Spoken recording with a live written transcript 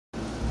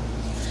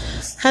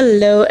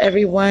Hello,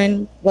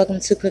 everyone. Welcome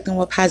to Cooking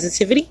with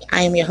Positivity.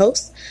 I am your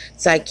host,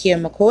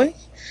 Zykia McCoy.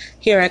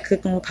 Here at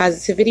Cooking with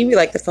Positivity, we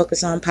like to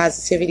focus on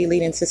positivity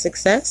leading to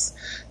success,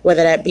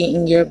 whether that be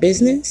in your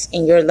business,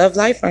 in your love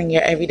life, or in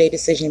your everyday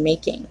decision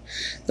making.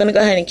 I'm going to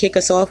go ahead and kick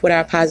us off with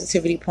our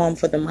positivity poem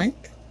for the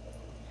month.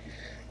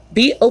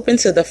 Be open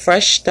to the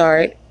fresh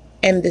start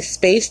and the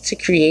space to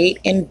create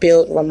and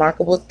build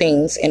remarkable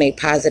things in a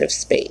positive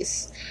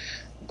space.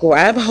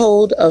 Grab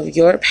hold of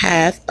your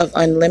path of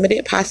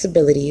unlimited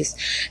possibilities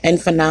and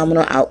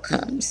phenomenal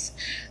outcomes.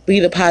 Be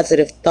the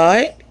positive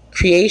thought,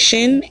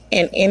 creation,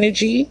 and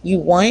energy you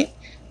want,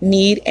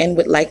 need, and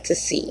would like to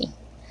see.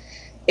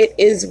 It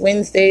is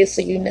Wednesday,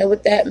 so you know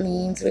what that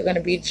means. We're going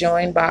to be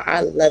joined by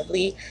our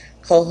lovely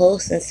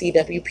co-host and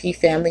CWP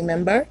family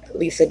member,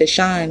 Lisa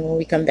Deshawn, when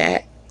we come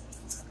back.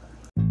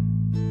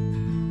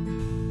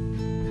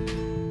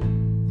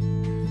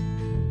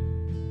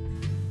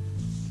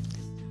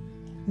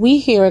 We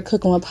here at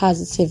Cooking with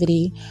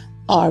Positivity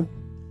are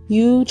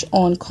huge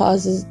on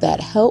causes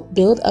that help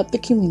build up the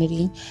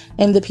community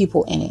and the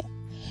people in it.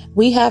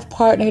 We have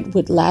partnered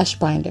with Lash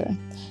Binder,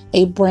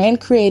 a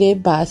brand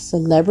created by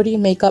celebrity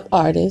makeup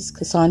artist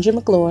Cassandra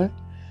McClure,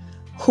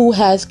 who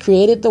has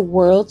created the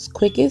world's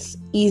quickest,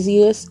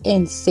 easiest,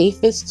 and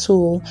safest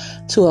tool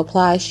to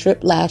apply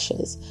strip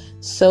lashes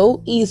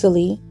so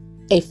easily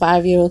a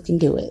 5-year-old can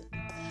do it.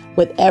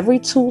 With every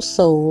tool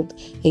sold,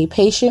 a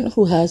patient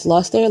who has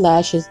lost their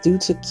lashes due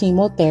to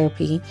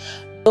chemotherapy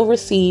will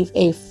receive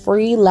a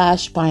free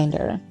lash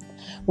binder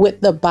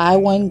with the Buy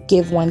One,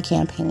 Give One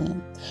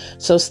campaign.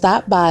 So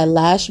stop by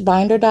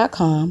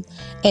lashbinder.com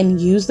and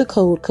use the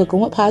code Cooking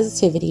with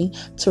Positivity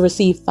to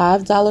receive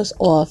 $5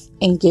 off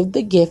and give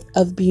the gift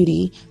of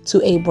beauty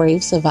to a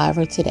brave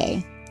survivor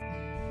today.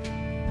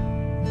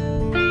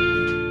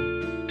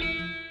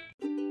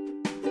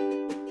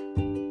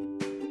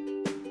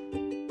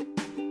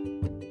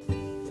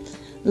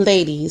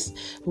 Ladies,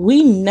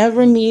 we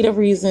never need a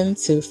reason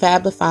to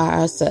fabify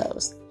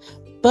ourselves,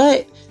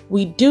 but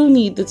we do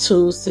need the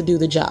tools to do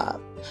the job.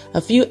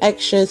 A few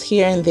extras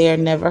here and there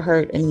never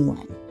hurt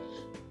anyone.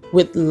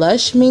 With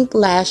lush mink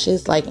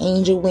lashes like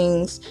angel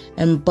wings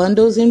and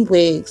bundles and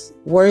wigs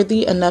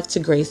worthy enough to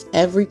grace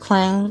every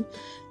crown,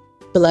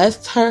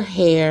 Blessed Her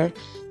Hair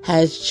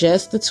has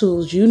just the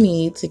tools you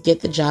need to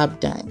get the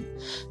job done.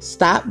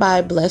 Stop by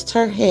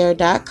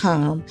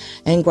blessedherhair.com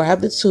and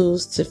grab the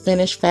tools to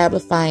finish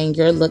fabifying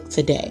your look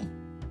today.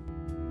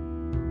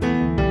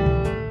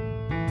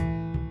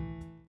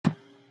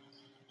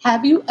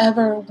 Have you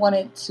ever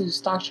wanted to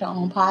start your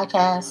own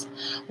podcast?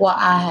 Well,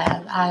 I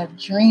have. I have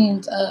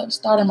dreamed of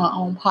starting my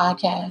own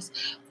podcast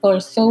for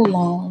so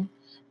long,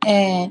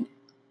 and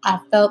I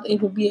felt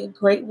it would be a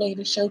great way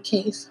to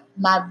showcase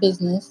my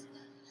business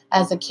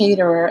as a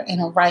caterer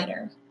and a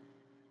writer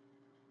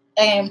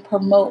and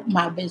promote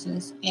my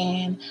business.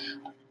 And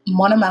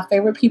one of my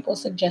favorite people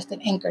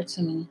suggested Anchor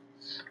to me.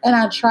 And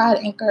I tried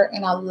Anchor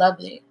and I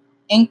loved it.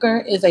 Anchor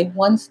is a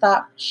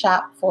one-stop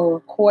shop for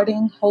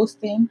recording,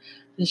 hosting,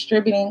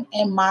 distributing,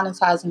 and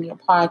monetizing your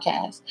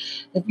podcast.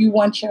 If you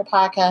want your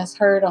podcast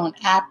heard on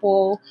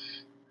Apple,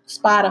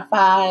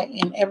 Spotify,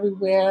 and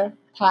everywhere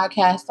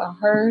podcasts are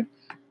heard,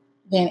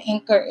 then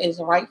Anchor is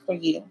right for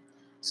you.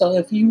 So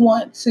if you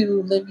want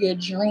to live your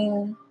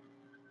dream,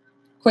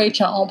 create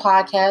your own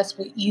podcast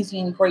with easy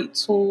and great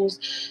tools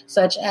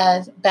such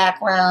as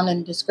background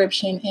and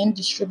description and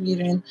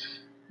distributing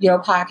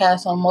your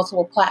podcast on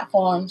multiple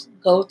platforms,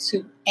 go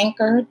to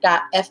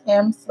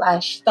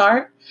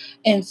anchor.fm/start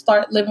and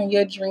start living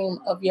your dream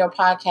of your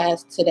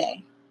podcast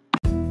today.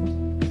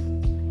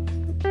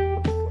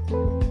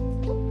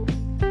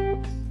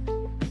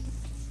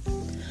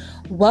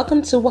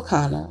 Welcome to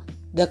Wakana,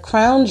 the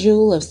crown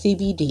jewel of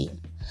CBD,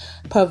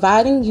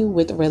 providing you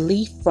with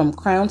relief from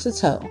crown to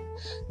toe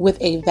with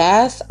a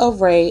vast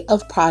array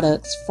of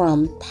products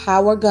from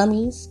power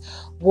gummies,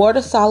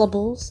 water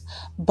solubles,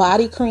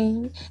 body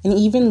cream, and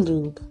even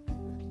lube.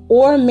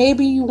 Or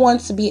maybe you want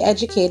to be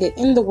educated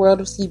in the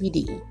world of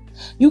CBD.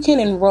 You can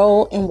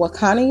enroll in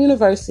Wakana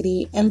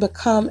University and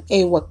become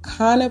a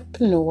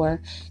Wakanapreneur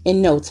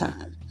in no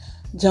time.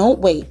 Don't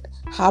wait.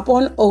 Hop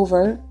on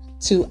over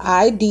to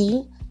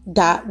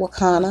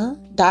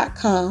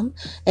id.wakana.com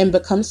and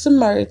become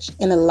submerged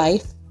in a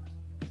life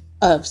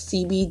of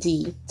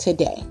CBD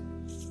today.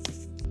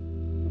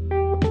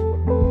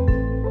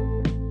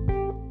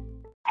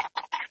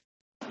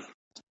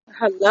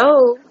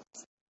 Hello.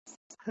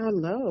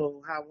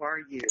 Hello, how are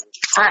you?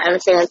 I am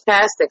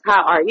fantastic.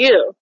 How are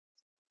you?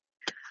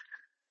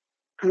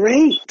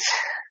 Great.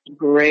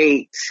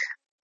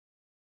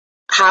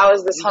 How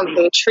is this hump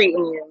day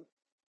treating you?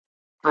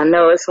 I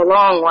know it's a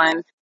long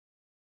one.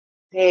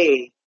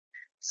 Hey,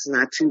 it's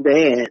not too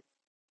bad.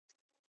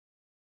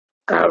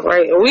 All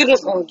right. We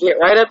just going to get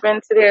right up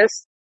into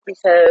this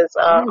because,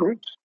 on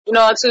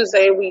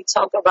Tuesday we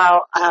talk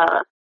about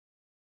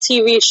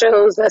TV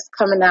shows that's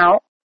coming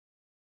out.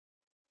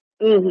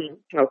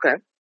 Okay.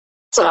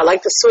 So I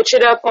like to switch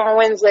it up on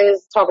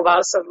Wednesdays, talk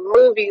about some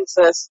movies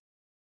that's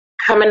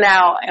coming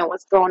out and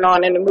what's going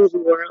on in the movie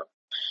world.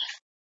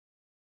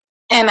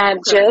 And I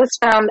just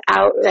found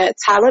out that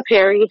Tyler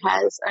Perry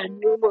has a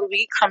new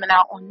movie coming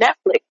out on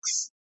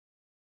Netflix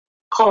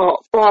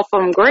called Fall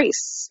from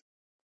Grace.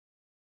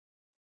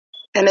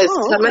 And it's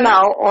coming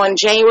out on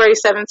January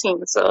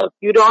 17th. So if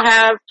you don't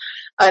have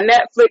a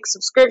Netflix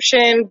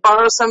subscription,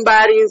 borrow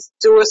somebody's,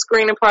 do a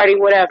screening party,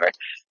 whatever.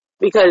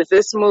 Because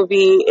this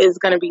movie is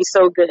going to be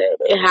so good.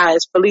 It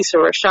has Felicia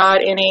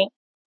Rashad in it,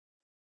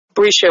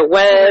 Brescia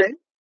Webb,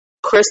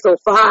 Crystal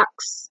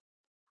Fox,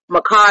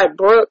 Mehcad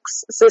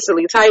Brooks,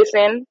 Cicely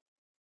Tyson.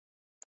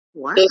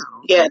 Wow.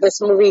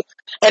 This movie.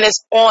 And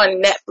it's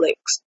on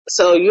Netflix.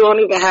 So you don't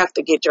even have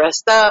to get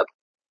dressed up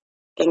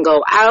and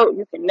go out.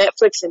 You can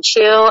Netflix and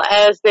chill,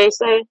 as they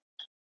say.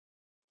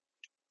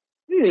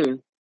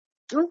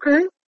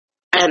 Okay.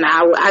 And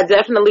I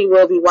definitely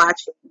will be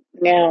watching.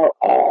 Now,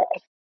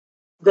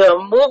 the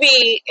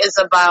movie is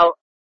about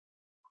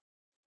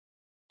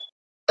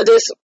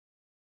this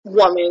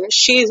woman.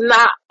 She's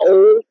not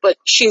old, but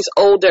she's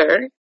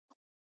older.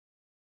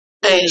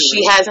 And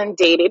she hasn't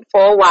dated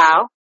for a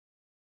while.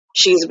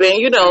 She's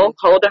been,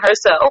 holding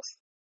herself.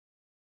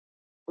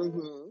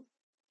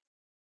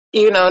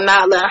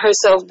 Not letting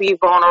herself be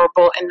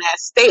vulnerable in that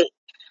state.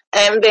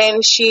 And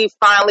then she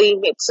finally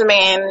meets a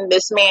man.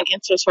 This man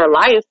enters her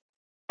life.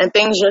 And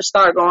things just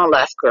start going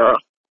left, girl.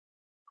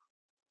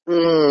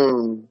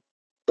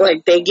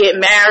 Like, they get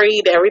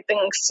married.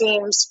 Everything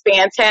seems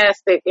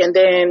fantastic. And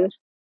then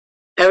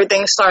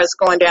everything starts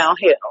going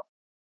downhill.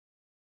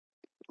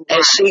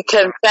 And she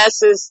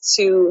confesses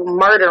to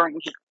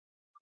murdering him.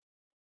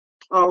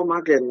 Oh,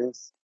 my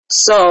goodness.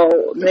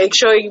 So, make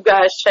sure you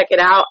guys check it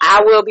out.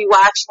 I will be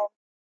watching.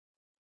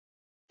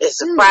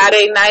 It's a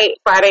Friday night.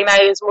 Friday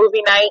night is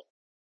movie night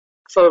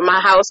for my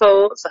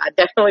household. So, I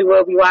definitely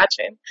will be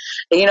watching.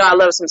 And, I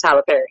love some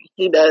Tyler Perry.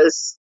 He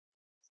does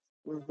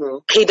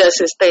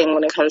his thing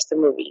when it comes to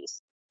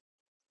movies.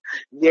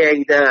 Yeah,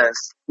 he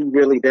does. He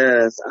really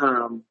does.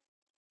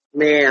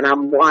 Man,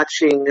 I'm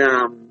watching,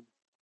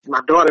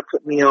 my daughter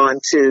put me on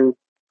to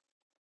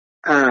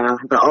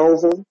The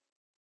Oval.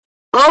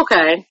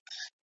 Okay.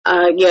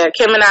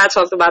 Kim and I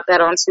talked about that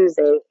on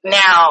Tuesday.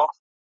 Now,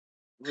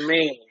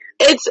 man,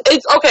 it's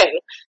okay.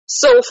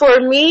 So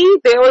for me,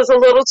 there was a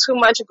little too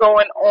much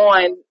going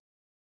on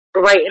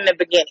right in the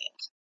beginning.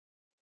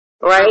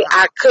 Right?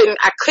 I couldn't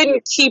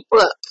keep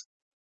up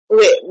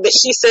with, but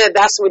she said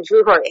that's what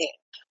drew her in.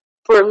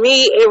 For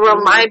me, it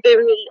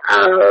reminded me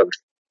of,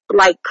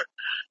 like,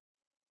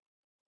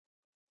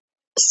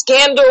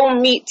 Scandal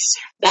meets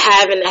The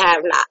Have and the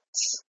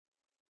Have-Nots.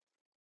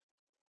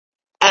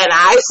 And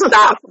I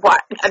stopped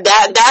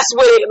that's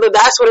what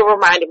it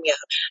reminded me of.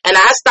 And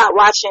I stopped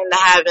watching The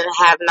Have and the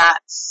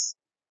Have-Nots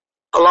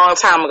a long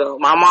time ago.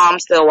 My mom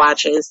still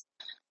watches.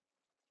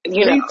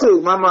 Me too.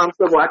 My mom's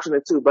still watching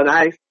it too, but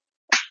I'm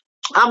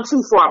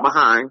too far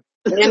behind.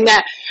 and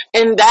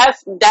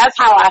that's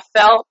how I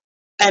felt.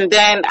 And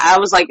then I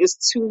was like, it's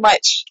too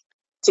much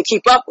to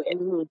keep up with.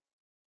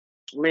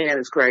 Man,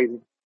 it's crazy.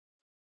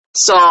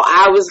 So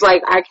I was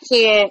like, I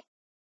can't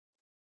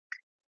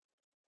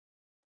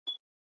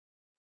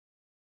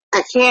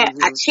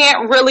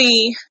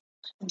really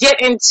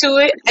get into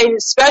it, and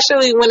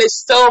especially when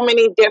it's so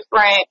many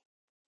different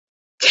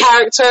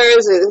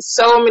characters and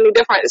so many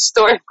different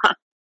storylines.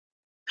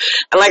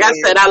 And like I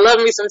said, I love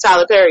me some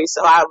Tyler Perry,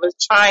 so I was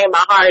trying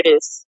my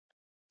hardest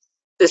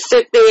to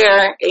sit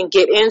there and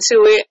get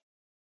into it.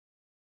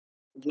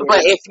 Yeah.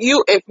 But if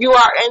you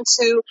are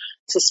into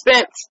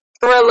suspense,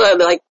 thriller,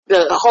 like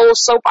the whole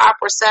soap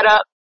opera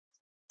setup,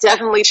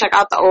 definitely check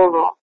out The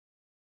Oval.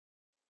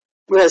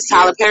 Because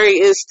Tyler Perry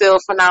is still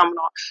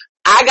phenomenal.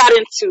 I got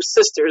into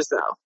Sisters,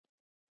 though.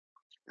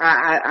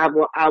 I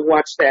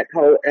watched that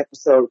whole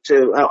episode,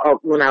 too,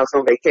 when I was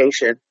on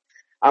vacation.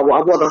 I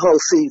wore the whole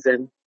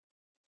season.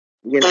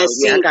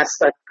 I got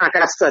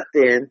sucked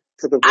in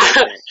to the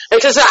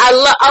because I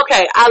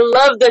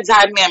love the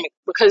dynamic,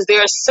 because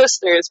they're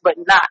sisters, but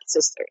not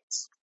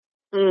sisters.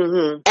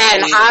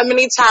 And how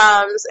many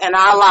times in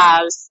our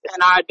lives,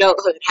 in our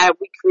adulthood, have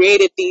we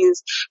created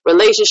these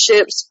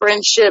relationships,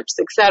 friendships,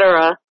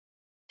 etc.,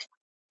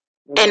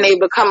 and they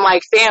become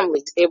like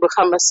family. They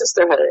become a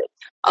sisterhood,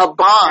 a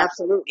bond.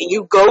 Absolutely. And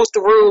you go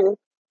through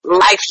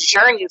life's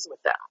journeys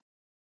with them.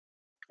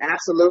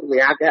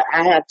 Absolutely. I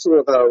had two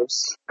of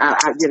those.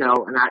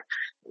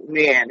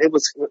 It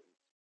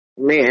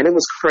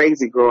was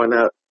crazy growing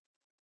up.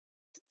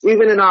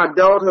 Even in our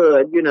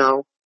adulthood,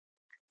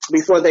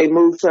 before they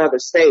moved to other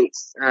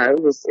states,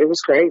 it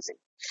was crazy.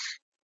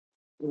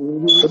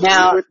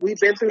 Now we've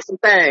been through some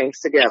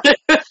things together.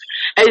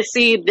 And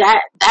see,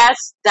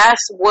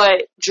 that's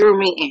what drew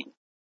me in.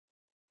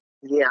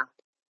 Yeah.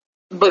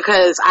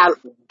 Because I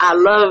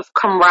love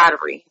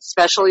camaraderie,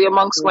 especially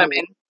amongst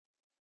women.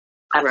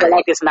 I feel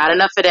like it's not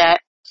enough of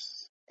that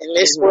in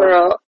this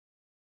world.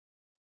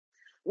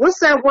 What's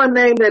that one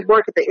name that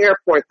worked at the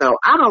airport, though?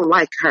 I don't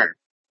like her.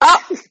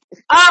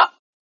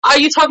 Are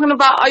you talking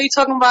about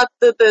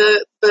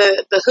the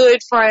hood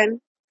friend?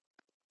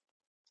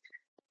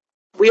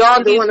 We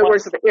all the one that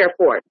works at the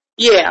airport.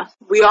 Yeah,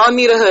 we all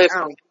need a hood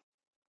friend.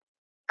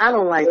 I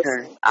don't like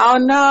her. Oh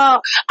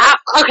no.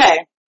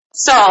 Okay.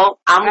 So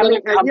I'm gonna be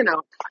real.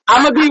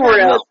 I'm gonna be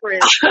real.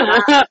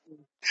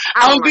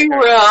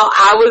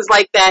 I was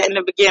like that in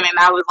the beginning.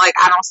 I was like,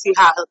 I don't see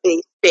how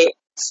they fit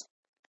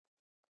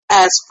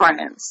as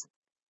friends.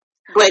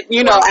 But as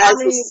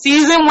the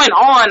season went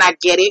on, I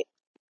get it.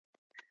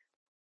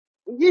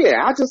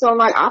 Yeah, I just don't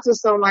like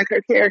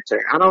her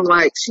character. I don't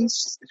like she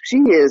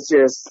is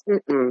just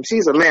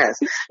she's a mess.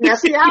 Now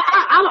see,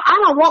 I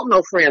don't want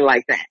no friend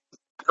like that.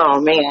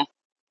 Oh man,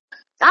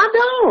 I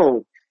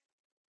don't.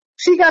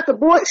 She got the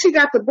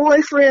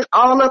boyfriend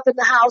all up in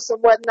the house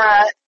and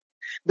whatnot.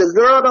 The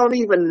girl don't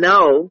even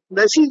know.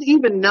 Does she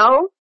even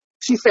know?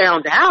 She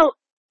found out.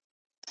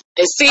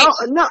 And see,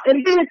 no,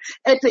 and then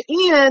at the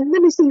end,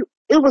 let me see.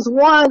 It was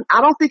one.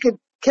 I don't think it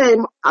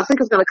came. I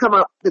think it's going to come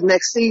up the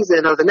next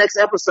season or the next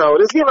episode.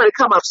 It's getting ready to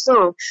come up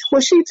soon.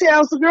 When she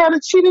tells the girl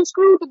that she didn't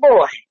screw the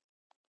boy.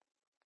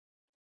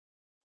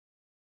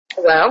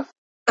 Well,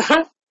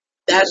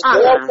 that's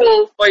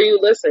awful for you.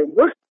 Listen,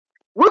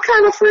 what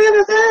kind of friend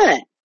is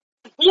that?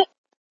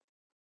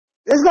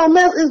 It's gonna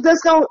mess. It's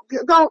just gonna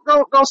go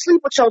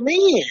sleep with your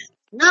man.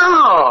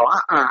 No,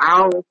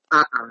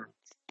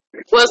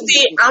 Well,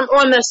 see, I'm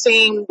on the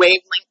same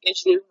wavelength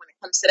issue when it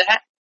comes to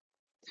that.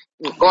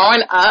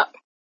 Growing up,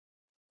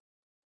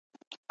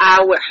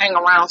 I would hang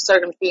around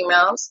certain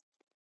females,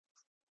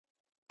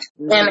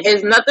 and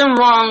there's nothing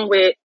wrong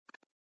with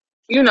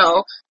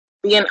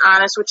being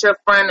honest with your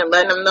friend and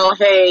letting them know,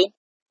 hey,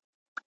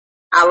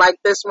 I like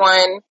this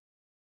one,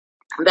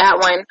 that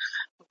one.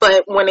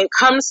 But when it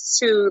comes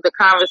to the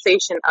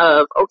conversation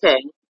of,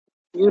 okay,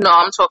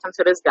 I'm talking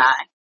to this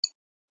guy,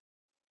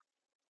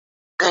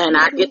 and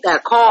I get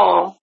that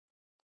call,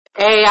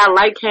 hey, I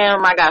like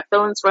him, I got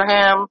feelings for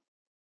him,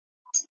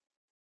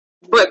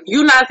 but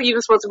you're not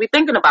even supposed to be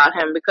thinking about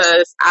him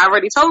because I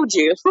already told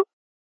you.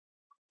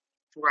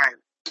 Right.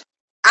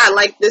 I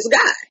like this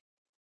guy.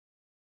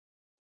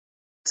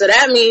 So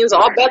that means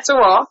all bets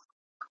are off.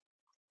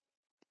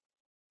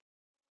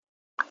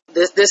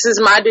 This is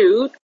my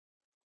dude.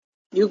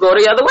 You go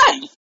the other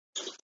way.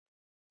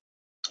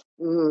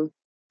 Mm-hmm.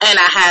 And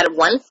I had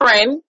one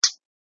friend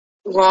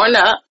growing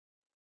up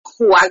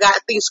who I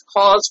got these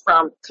calls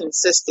from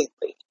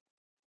consistently.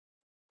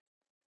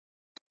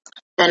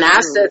 And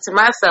I said to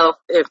myself,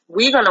 if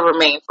we're going to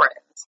remain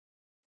friends,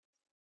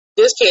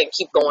 this can't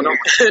keep going on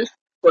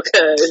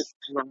because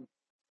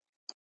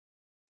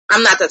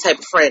I'm not that type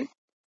of friend.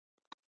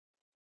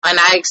 And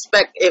I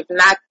expect, if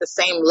not the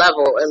same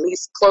level, at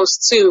least close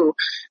to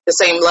the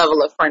same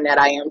level of friend that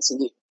I am to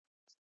you,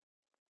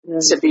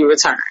 to be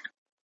returned.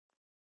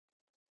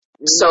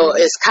 So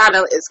it's kind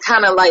of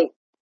like,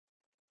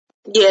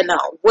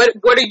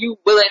 what are you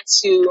willing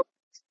to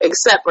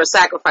accept or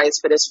sacrifice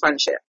for this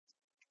friendship?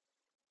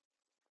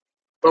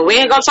 But we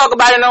ain't gonna talk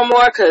about it no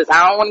more because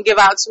I don't want to give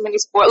out too many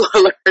spoiler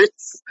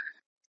alerts.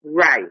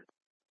 Right.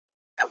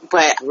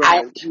 But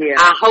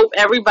I hope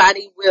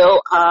everybody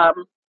will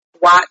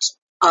watch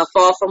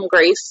Fall from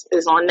Grace.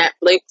 Is on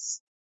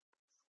Netflix.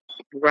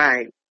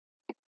 Right.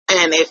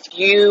 And if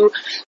you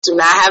do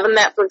not have a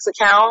Netflix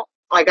account,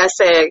 like I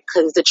said,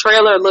 because the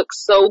trailer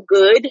looks so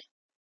good,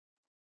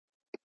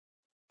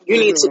 you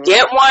need to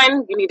get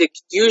one. You need to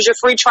use your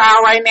free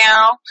trial right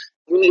now.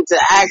 You need to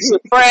ask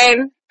your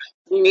friend.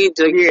 You need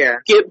to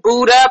get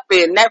booed up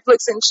and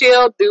Netflix and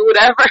chill, do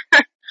whatever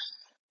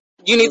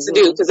you need to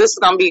do, because this is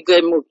going to be a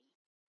good movie.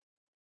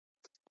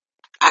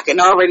 I can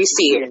already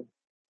see it.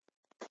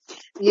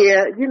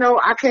 Yeah,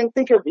 I can't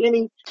think of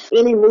any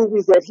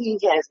movies that he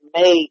has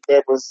made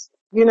that was,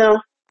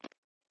 It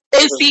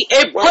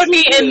put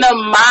me in the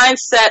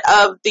mindset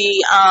of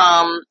the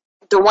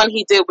one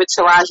he did with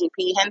Taraji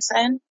P.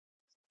 Henson.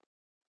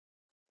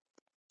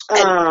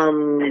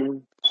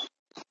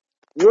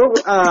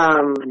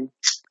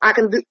 I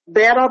Can Do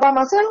Bad All By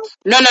Myself?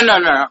 No,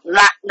 not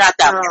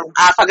that one.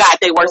 I forgot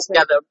they worked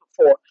together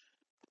before.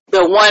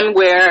 The one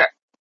where,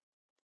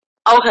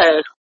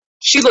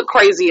 she looked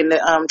crazy in the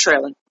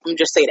trailer. Let me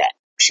just say that.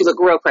 She looked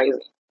real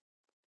crazy.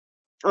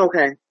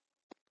 Okay.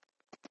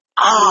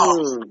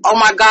 Oh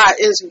my God,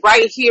 it's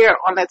right here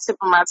on the tip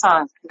of my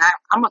tongue.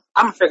 I'm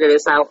gonna figure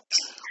this out.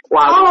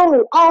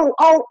 Wow.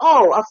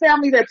 A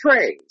Family That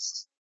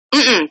Prays.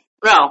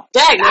 No,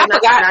 dang, I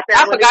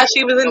forgot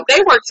she was in.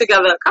 They worked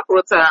together a couple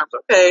of times.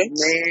 Okay,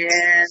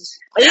 man,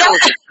 that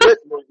was a good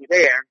movie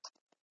there.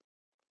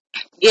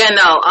 Yeah,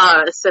 no,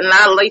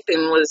 Sanaa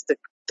Lathan was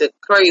the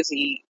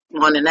crazy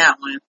one in that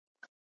one.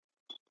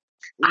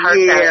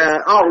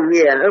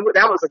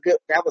 That was a good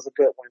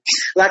one.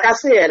 Like I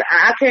said,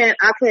 I can't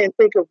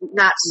think of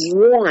not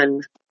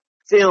one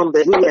film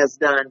that he has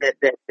done that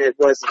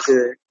wasn't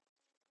good.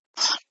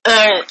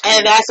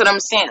 And that's what I'm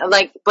saying.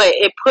 Like, but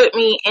it put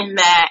me in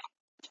that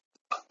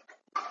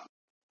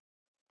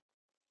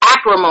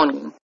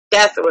Acrimony.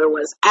 That's what it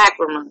was.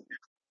 Acrimony.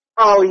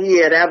 Oh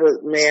yeah, that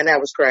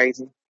was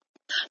crazy.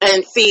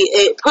 And see,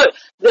 it put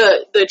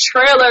the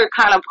trailer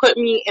kind of put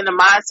me in the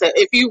mindset.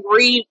 If you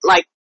read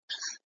like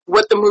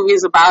what the movie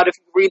is about, if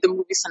you read the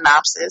movie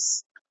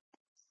synopsis,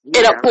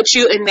 it'll put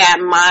you in that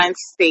mind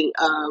state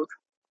of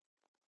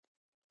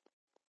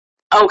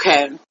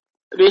okay,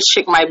 this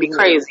chick might be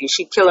crazy.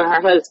 She killing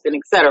her husband,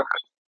 etc.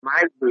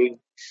 Might be.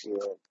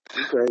 Shit.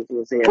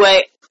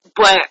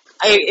 But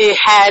it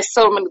has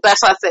so many.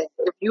 That's what I said.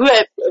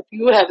 If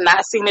you have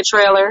not seen the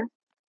trailer,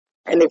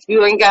 and if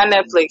you ain't got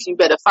Netflix, you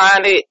better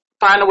find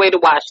a way to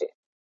watch it.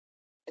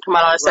 It come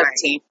out on the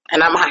 17th,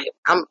 and I'm hyped.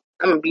 I'm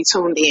gonna be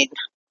tuned in.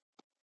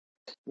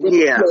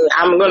 Yeah,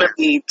 I'm gonna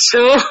be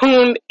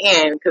tuned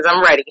in because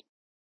I'm ready.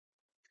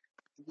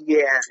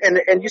 Yeah,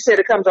 and you said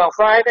it comes on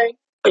Friday?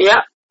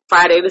 Yeah,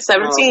 Friday the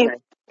 17th. Oh, okay.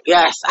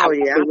 Yes. I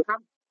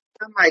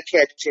might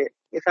catch it.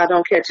 If I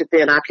don't catch it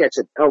then, I'll catch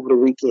it over the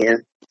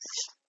weekend.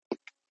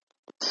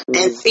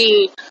 And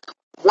see,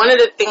 one of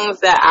the things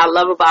that I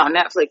love about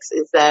Netflix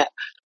is that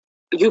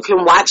you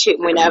can watch it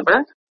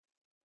whenever.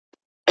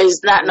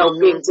 It's not no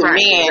big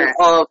demand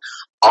of,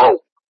 oh,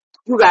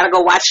 you gotta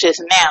go watch this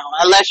now,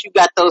 unless you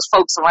got those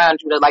folks around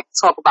you that like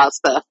to talk about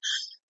stuff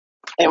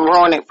and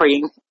ruin it for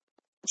you.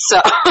 So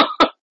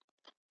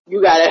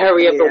you gotta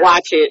hurry up and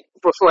watch it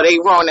before they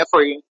ruin it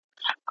for you.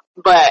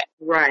 But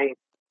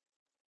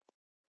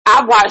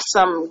I've watched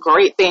some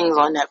great things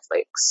on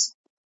Netflix.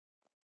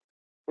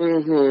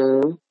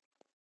 Mm-hmm.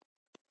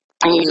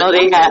 And you know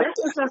they have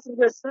some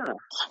good stuff.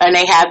 And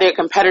they have their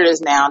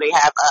competitors now. They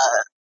have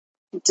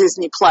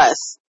Disney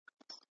Plus,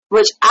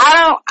 which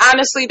I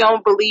honestly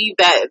don't believe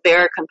that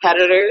they're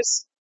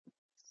competitors,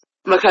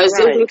 because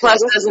Disney Plus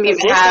doesn't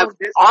even have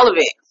all of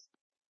it.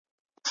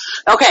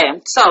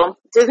 Okay, so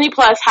Disney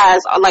Plus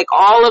has like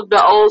all of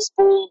the old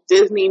school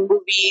Disney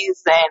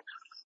movies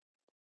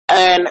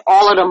and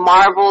all of the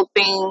Marvel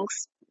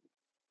things.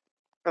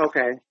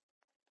 Okay.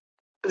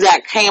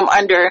 That came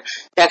under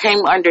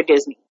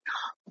Disney.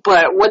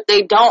 But what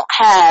they don't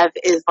have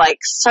is like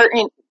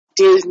certain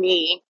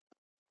Disney,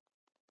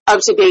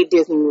 up-to-date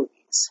Disney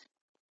movies.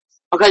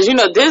 Because, you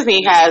know,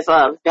 Disney has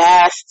a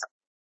vast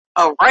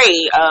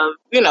array of,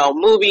 you know,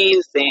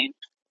 movies and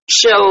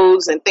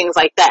shows and things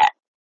like that.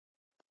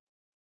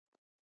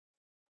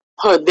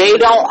 But they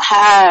don't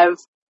have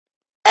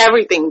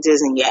everything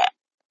Disney yet.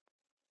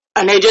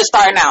 And they're just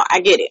starting out.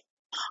 I get it.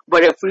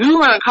 But if you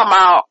want to come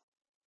out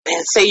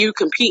and say you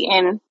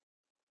competing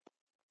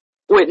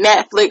with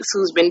Netflix,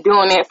 who's been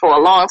doing it for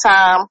a long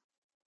time,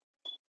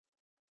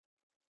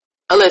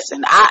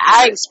 listen,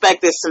 I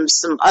expected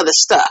some other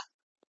stuff.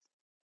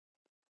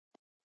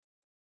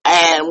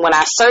 And when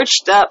I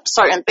searched up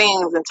certain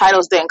things and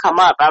titles didn't come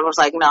up, I was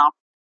like, no,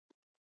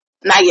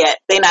 not yet.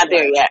 They're not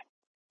there yet.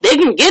 They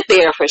can get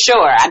there for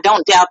sure. I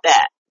don't doubt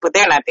that, but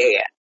they're not there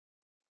yet.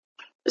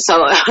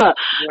 So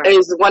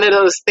it's one of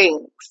those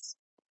things.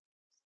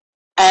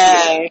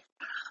 And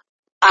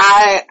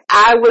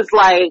I was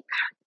like,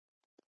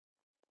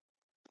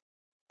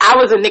 I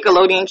was a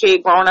Nickelodeon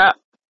kid growing up.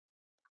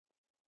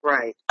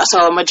 Right.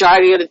 So a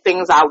majority of the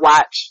things I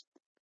watched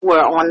were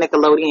on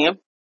Nickelodeon,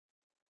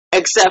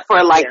 except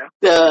for like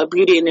the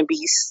Beauty and the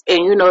Beast.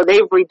 And you know,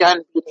 they've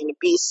redone Beauty and the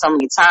Beast so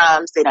many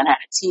times. They done had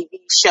a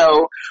TV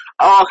show,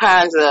 all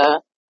kinds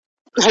of,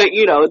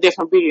 you know,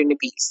 different Beauty and the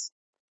Beast.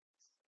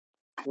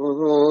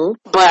 Mm-hmm.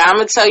 But I'm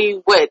gonna tell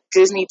you what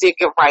Disney did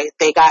get right.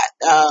 They got,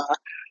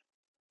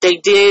 they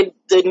did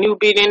the new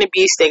Beauty and the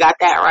Beast. They got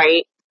that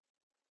right,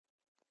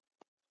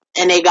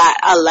 and they got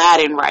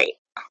Aladdin right.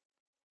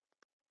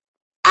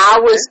 I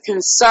was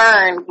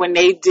concerned when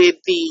they did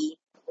the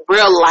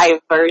real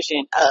life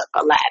version of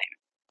Aladdin,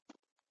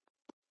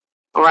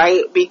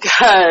 right?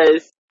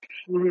 Because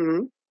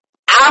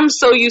I'm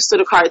so used to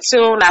the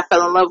cartoon. I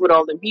fell in love with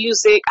all the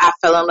music. I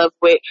fell in love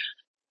with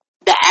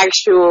the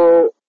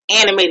actual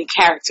animated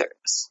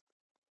characters.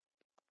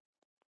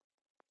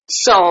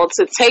 So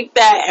to take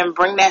that and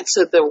bring that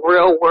to the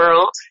real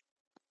world,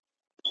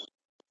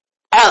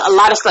 a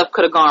lot of stuff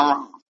could have gone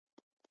wrong.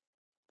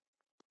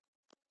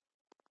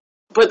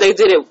 But they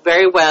did it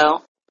very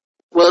well.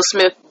 Will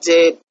Smith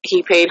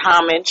he paid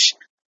homage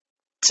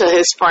to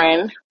his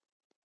friend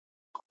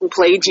who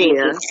played Genie.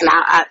 And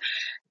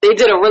they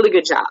did a really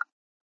good job.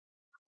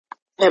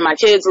 And my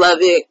kids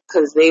loved it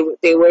because we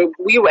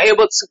were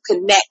able to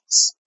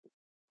connect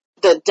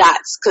the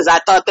dots, because I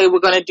thought they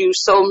were going to do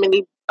so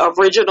many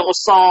original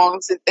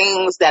songs and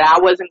things that I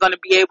wasn't going to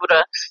be able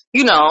to,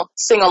 you know,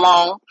 sing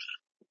along.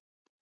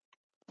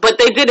 But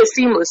they did it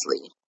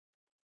seamlessly.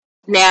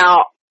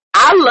 Now,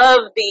 I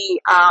love the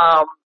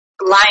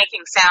Lion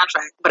King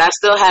soundtrack, but I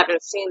still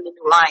haven't seen the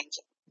new Lion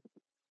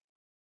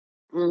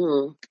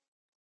King.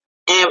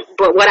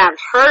 But what I've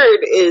heard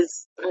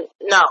is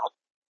no.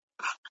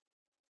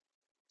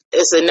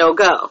 It's a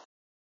no-go.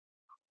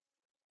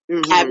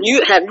 Have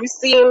you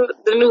seen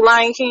the new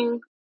Lion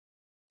King?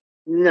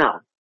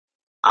 No.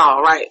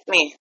 All right,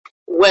 man.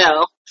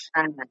 Well,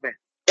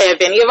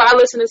 if any of our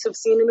listeners have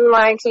seen the new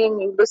Lion King,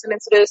 you listening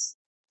to this,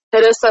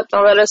 hit us up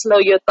and let us know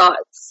your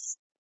thoughts.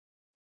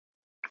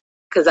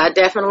 Because I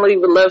definitely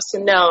would love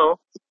to know.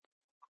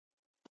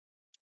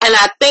 And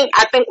I think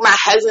my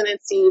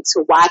hesitancy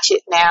to watch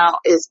it now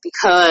is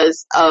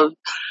because of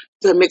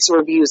the mixed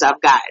reviews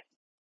I've got.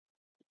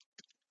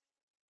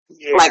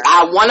 Yeah. Like,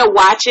 I want to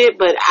watch it,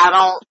 but I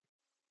don't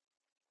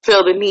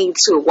feel the need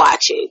to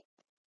watch it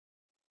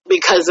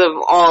because of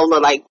all the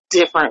like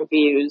different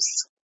views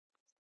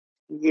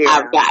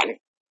I've gotten.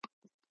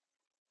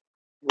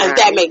 If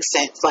that makes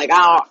sense. Like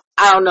I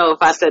don't know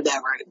if I said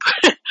that right,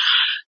 but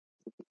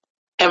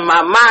in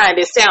my mind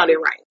it sounded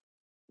right.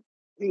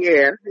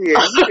 Yeah, you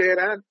did.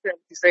 I understand what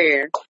you're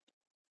saying.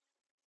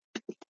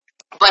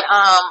 But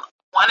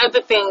one of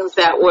the things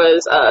that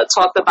was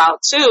talked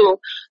about too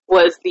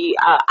was the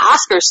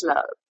Oscar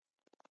snub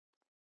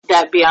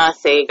that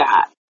Beyonce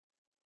got,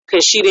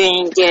 because she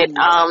didn't get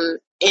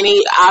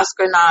any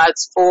Oscar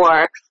nods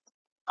for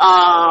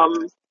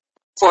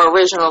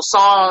original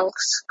songs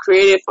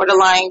created for The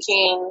Lion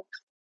King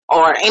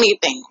or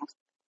anything.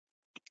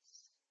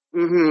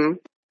 Mm-hmm.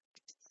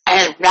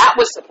 And that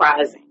was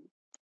surprising.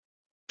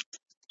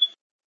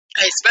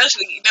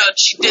 Especially,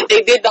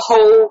 they did the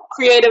whole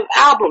creative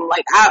album.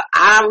 Like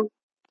I'm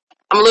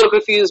a little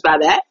confused by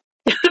that.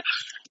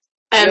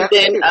 And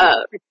then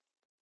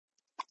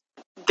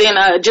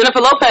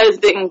Jennifer Lopez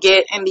didn't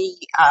get any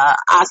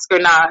Oscar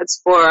nods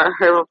for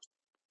her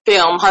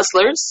film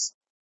Hustlers.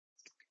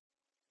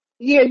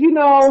 Yeah,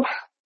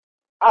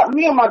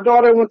 me and my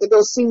daughter went to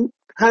go see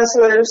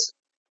Hustlers,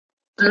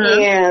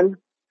 and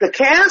the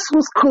cast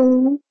was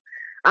cool.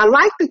 I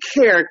like the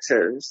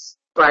characters.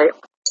 Right.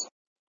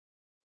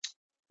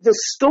 The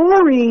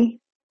story,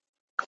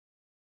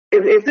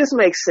 if this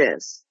makes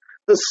sense,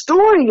 the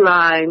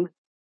storyline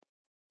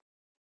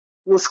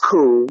was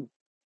cool,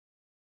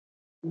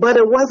 but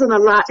it wasn't a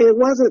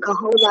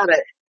whole lot of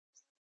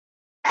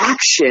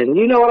action.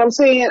 You know what I'm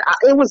saying?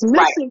 It was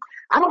missing. Right.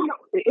 I don't know.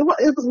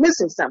 It was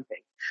missing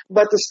something,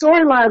 but the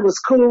storyline was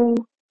cool,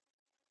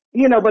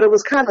 but it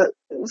was kind of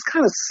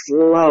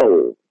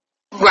slow.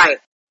 Right.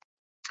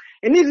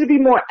 It needed to be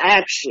more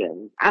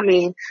action. I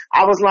mean,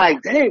 I was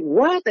like, dang,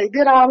 what? They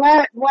did all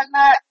that and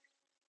whatnot?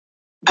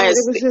 But it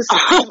was just,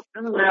 I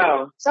don't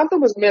know. Something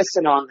was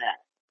missing on that.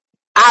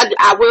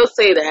 I will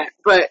say that,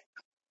 but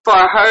for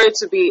her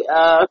to be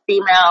a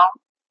female,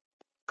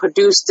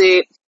 produced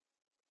it,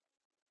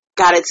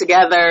 got it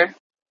together,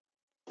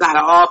 got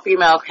an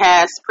all-female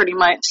cast pretty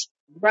much.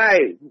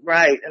 Right.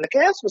 And the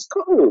cast was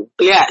cool.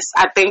 Yes,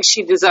 I think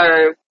she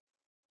deserved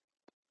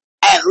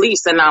at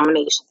least a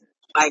nomination.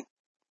 Like,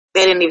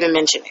 they didn't even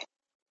mention it.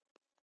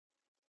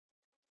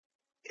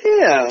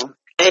 Yeah.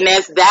 And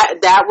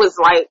that was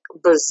like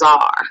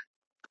bizarre.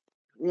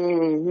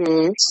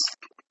 Mm-hmm.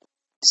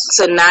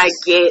 To not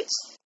get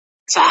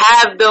to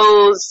have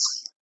those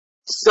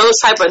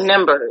type of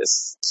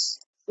numbers,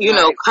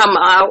 come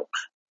out,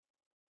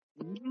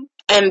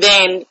 and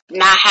then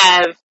not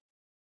have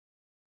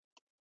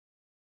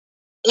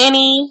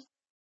any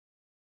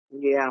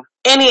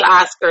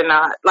Oscar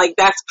nod. Like,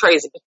 that's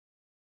crazy.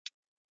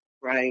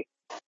 Right.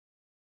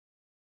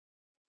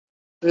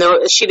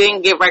 No, she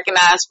didn't get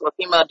recognized for a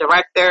female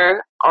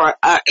director or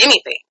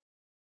anything.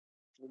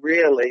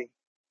 Really?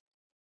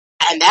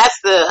 And that's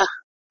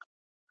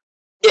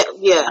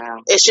yeah.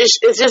 Wow. It's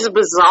just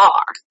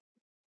bizarre.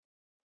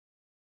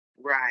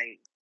 Right.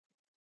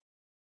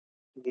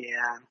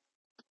 Yeah.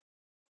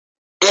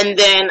 And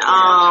then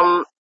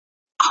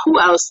who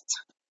else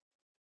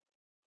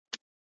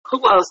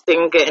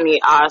didn't get any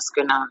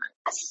Oscar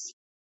nods?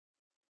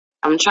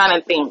 I'm trying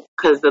to think,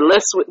 because the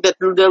list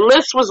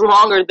was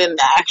longer than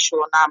the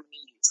actual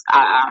nominees.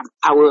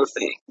 I will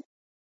say.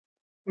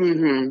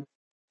 Mm-hmm.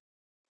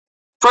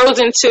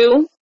 Frozen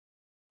 2.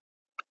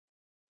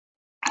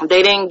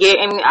 They didn't get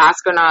any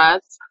Oscar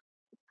nods,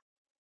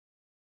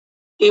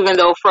 even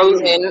though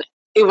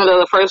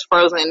the first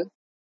Frozen,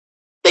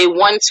 they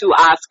won 2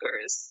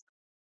 Oscars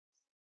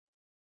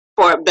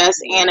for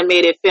Best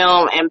Animated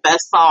Film and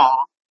Best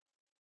Song.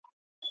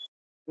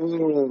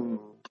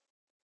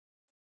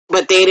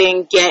 But they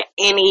didn't get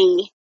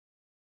any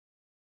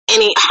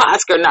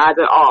Oscar nods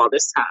at all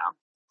this time.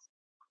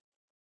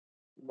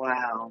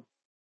 Wow.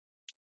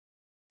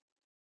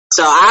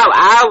 So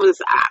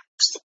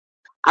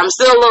I'm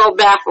still a little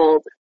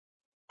baffled.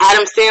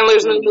 Adam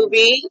Sandler's new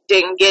movie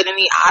didn't get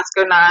any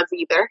Oscar nods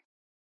either.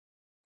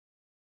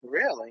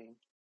 Really?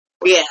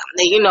 Yeah,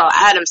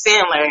 Adam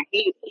Sandler,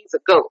 he's a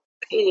goat.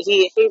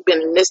 He's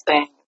been in this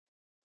thing.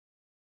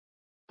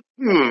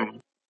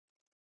 Wow.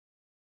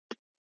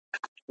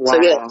 So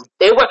yeah,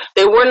 they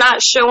were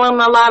not showing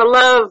a lot of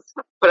love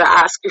for the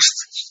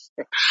Oscars.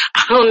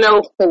 I don't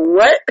know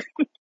what.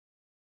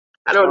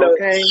 I don't know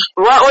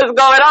what was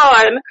going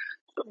on,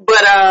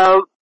 but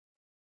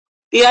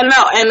yeah,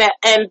 no,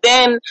 and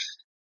then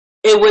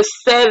it was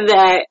said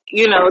that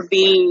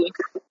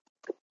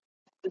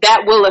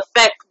that will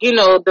affect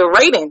the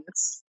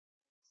ratings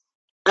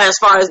as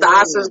far as the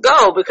Oscars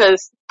go,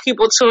 because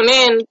people tune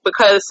in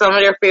because some of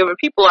their favorite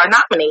people are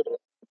nominated.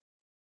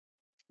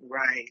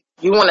 Right.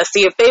 You want to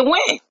see if they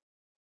win.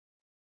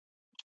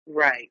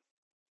 Right.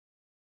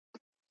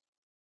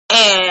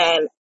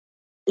 And,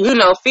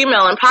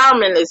 female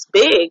empowerment is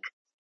big.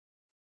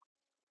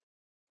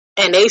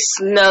 And they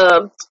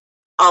snubbed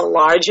a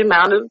large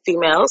amount of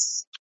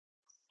females.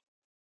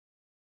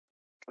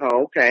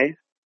 Oh, okay.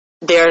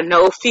 There are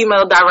no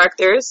female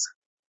directors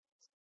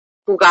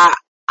who got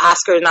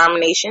Oscar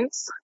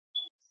nominations.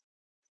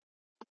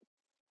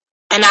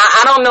 And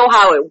I don't know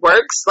how it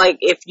works. Like,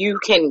 if you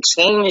can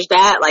change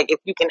that, like,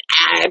 if you can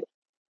add,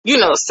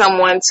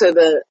 someone to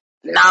the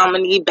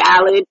nominee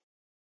ballot,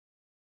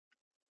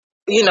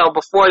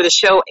 before the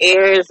show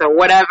airs or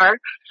whatever.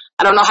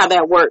 I don't know how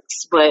that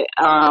works, but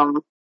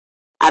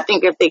I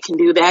think if they can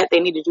do that, they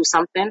need to do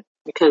something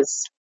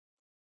because,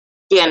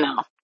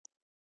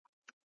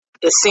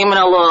 it's seeming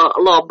a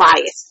little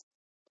biased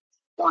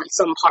on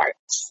some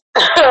parts.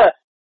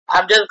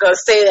 I'm just going to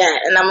say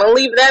that, and I'm going to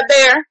leave that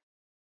there.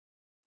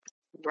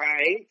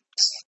 Right.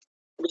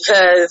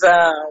 Because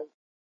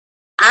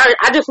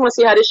I just want to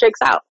see how this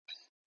shakes out.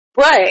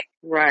 But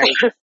right.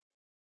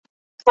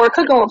 For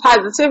Cooking with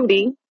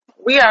Positivity,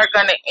 we are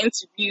going to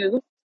interview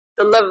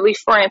the lovely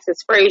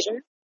Frances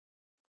Frazier.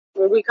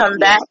 When we come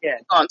back, we're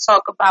going to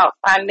talk about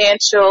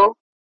financial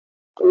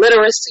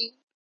literacy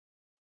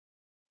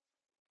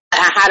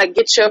and how to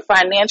get your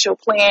financial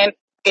plan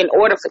in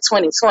order for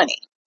 2020.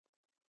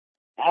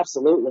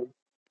 Absolutely.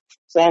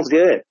 Sounds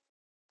good.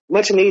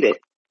 Much needed.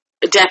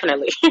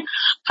 Definitely.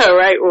 All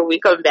right, when we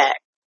come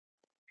back.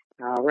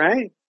 All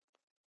right.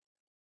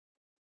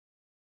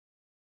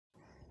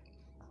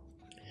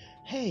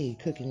 Hey,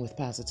 Cooking with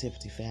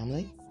Positivity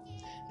family.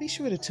 Be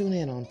sure to tune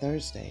in on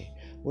Thursday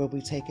where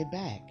we take it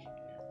back.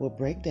 We'll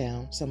break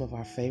down some of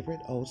our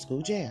favorite old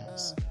school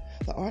jams,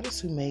 the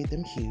artists who made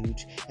them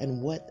huge,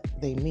 and what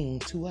they mean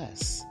to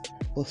us,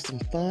 with some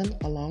fun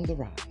along the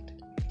ride.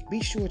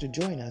 Be sure to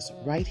join us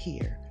right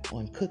here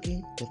on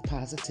Cooking with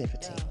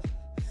Positivity.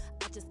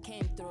 I just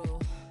came through.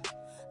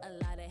 A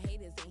lot of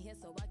haters in here,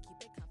 so I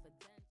keep it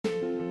confidential.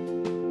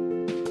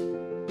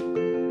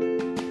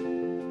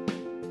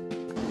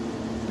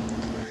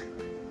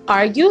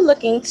 Are you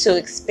looking to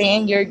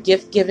expand your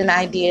gift-giving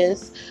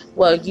ideas?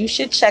 Well, you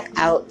should check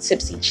out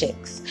Tipsy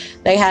Chicks.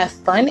 They have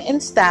fun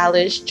and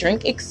stylish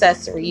drink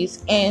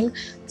accessories and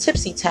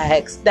tipsy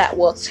tags that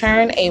will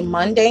turn a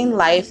mundane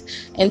life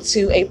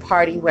into a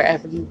party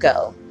wherever you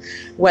go.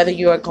 Whether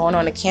you are going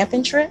on a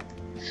camping trip,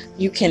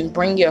 you can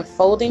bring your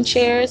folding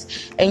chairs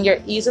and your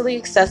easily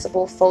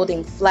accessible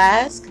folding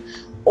flask,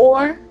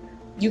 or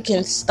you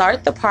can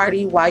start the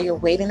party while you're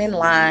waiting in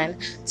line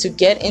to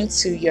get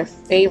into your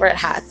favorite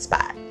hot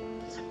spot.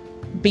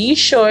 Be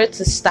sure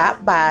to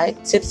stop by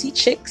Tipsy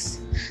Chicks,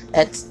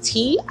 that's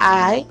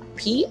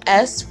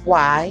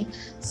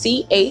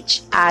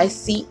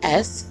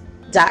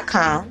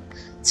TIPSYCHICS.com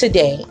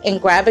today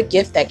and grab a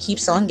gift that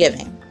keeps on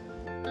giving.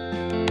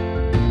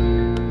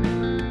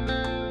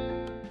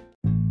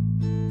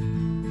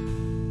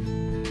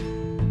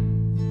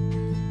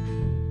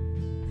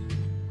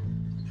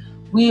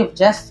 We have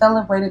just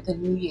celebrated the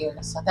new year,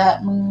 so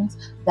that means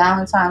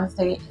Valentine's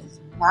Day is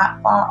not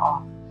far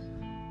off.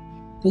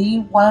 Be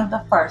one of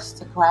the first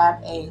to grab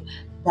a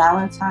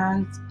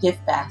Valentine's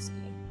gift basket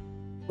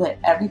with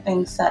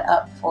everything set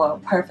up for a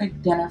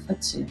perfect dinner for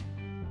two.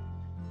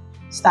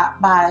 Stop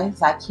by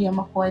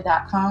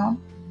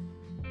ZykeaMcCoy.com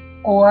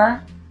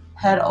or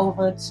head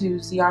over to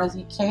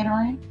ZRZ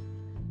Catering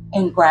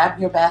and grab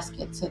your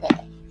basket today.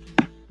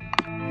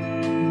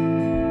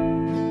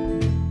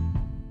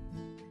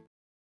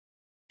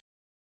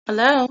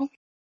 Hello.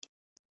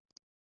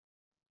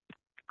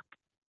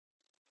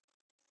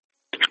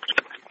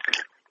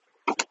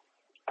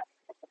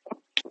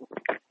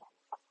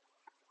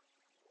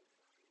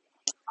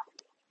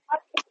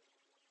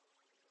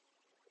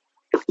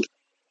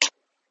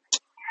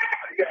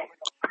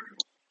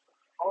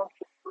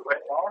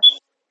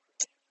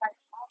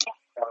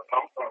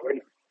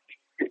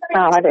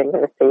 Oh, I didn't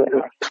even see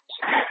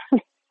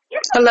it.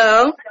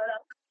 Hello.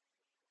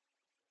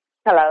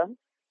 Hello.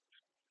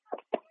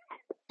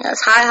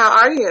 Yes. Hi. How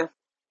are you?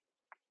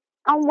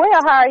 I'm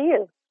well. How are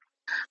you?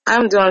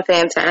 I'm doing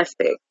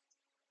fantastic.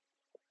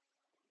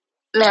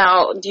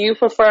 Now, do you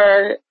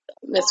prefer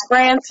Miss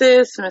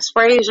Frances, Miss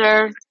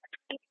Frazier?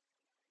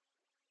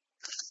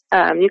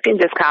 You can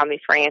just call me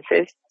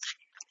Frances.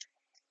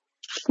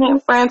 Hey,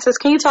 Frances,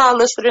 can you tell our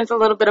listeners a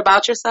little bit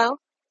about yourself?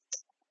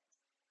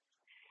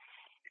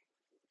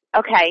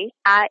 Okay,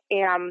 I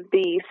am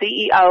the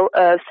CEO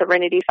of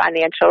Serenity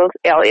Financials,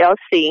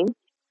 LLC.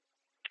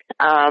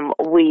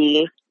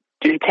 We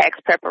do tax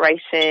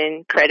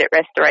preparation, credit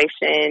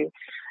restoration,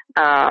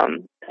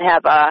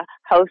 have a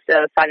host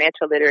of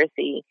financial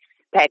literacy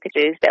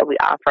packages that we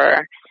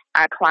offer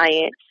our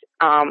clients.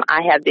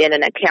 I have been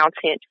an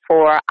accountant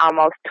for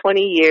almost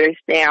 20 years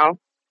now,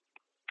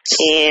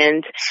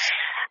 and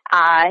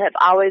I have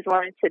always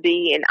wanted to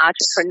be an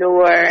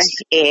entrepreneur,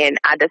 and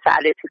I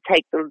decided to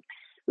take the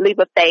leap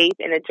of faith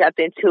and to jump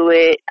into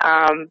it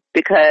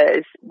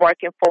because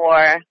working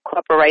for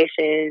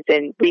corporations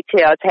and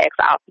retail tax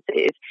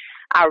offices,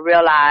 I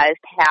realized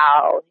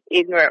how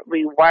ignorant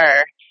we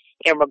were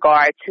in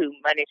regard to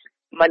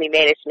money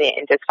management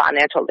and just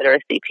financial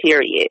literacy,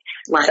 period.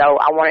 Right. So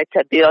I wanted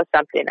to build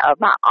something of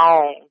my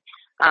own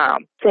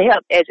to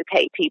help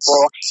educate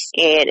people,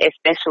 and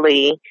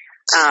especially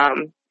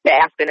the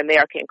African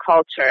American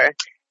culture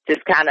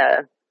just kind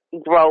of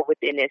grow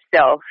within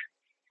itself.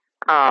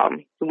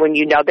 When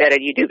you know better,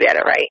 you do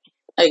better, right?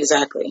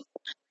 Exactly.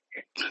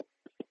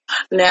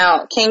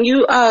 Now, can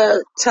you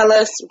tell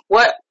us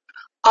what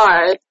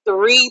are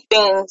 3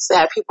 things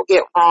that people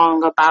get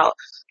wrong about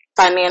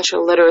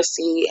financial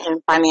literacy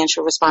and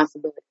financial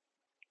responsibility?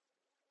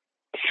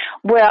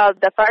 Well,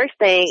 the first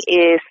thing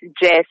is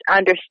just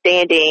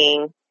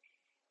understanding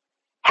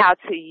how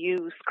to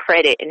use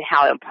credit and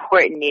how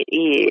important it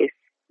is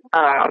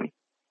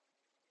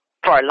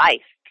for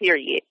life,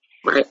 period.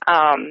 Right.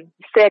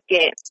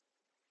 Second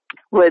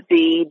would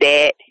be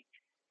that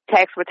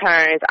tax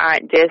returns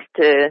aren't just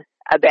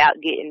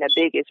about getting the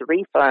biggest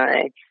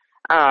refund.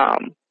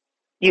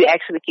 You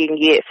actually can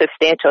get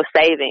substantial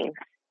savings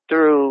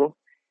through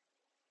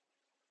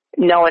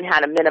knowing how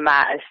to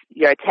minimize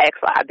your tax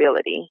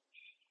liability.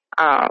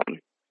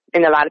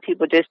 And a lot of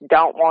people just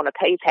don't want to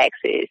pay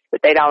taxes,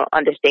 but they don't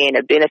understand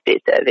the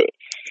benefits of it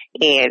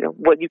and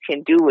what you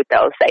can do with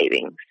those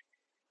savings.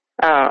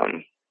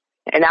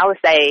 And I would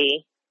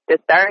say the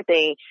third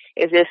thing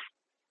is just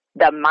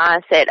the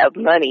mindset of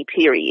money,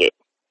 period.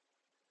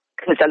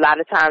 Because a lot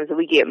of times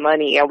we get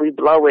money and we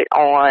blow it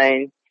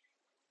on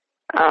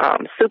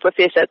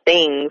superficial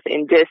things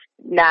and just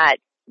not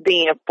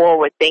being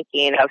forward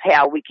thinking of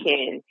how we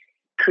can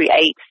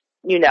create,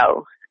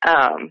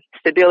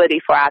 stability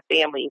for our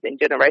families and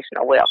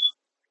generational wealth.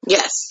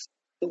 Yes,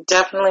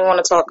 definitely want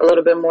to talk a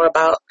little bit more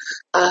about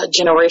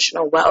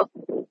generational wealth.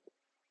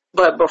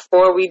 But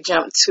before we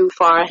jump too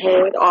far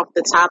ahead off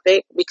the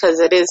topic, because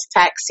it is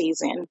tax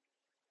season,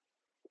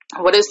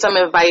 what is some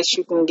advice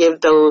you can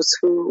give those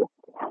who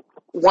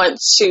want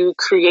to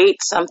create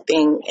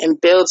something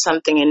and build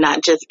something and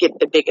not just get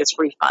the biggest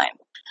refund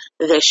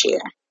this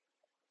year?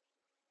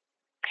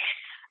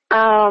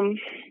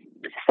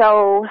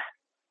 So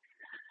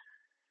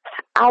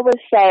I would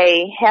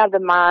say have the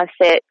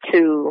mindset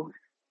to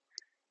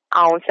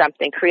own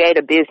something, create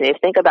a business.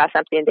 Think about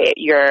something that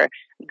you're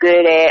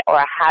good at or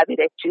a hobby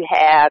that you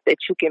have that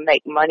you can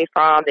make money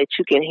from, that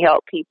you can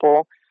help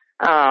people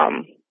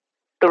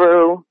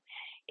through.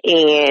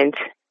 And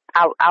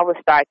I would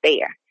start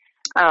there.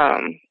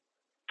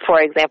 For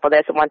example,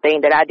 that's one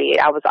thing that I did.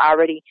 I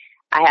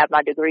have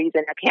my degrees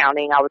in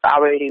accounting. I was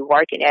already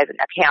working as an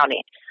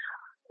accountant.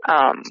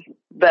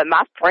 But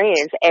my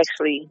friends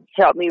actually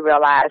helped me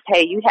realize,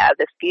 hey, you have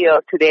the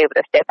skills to be able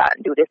to step out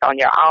and do this on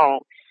your own.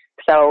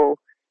 So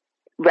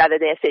rather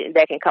than sitting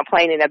back and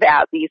complaining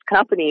about these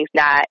companies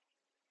not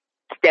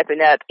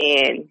stepping up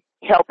and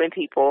helping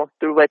people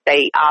through what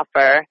they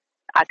offer,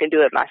 I can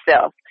do it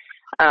myself.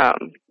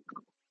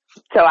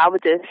 So I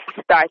would just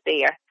start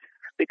there,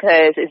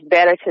 because it's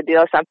better to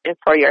build something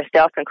for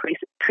yourself and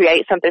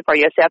create something for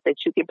yourself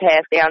that you can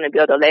pass down and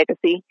build a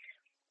legacy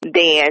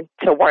than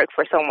to work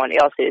for someone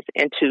else's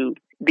and to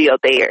build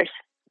theirs.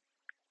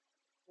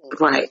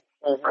 Right.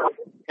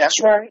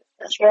 That's right.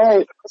 That's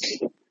right.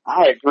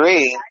 I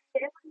agree.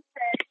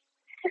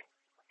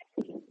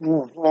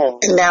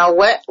 Mm-hmm. Now,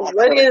 what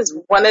is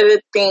one of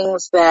the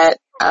things that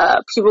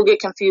people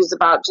get confused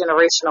about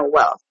generational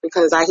wealth?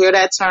 Because I hear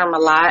that term a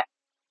lot,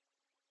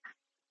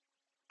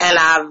 and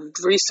I've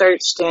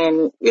researched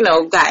and,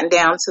 gotten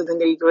down to the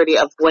nitty-gritty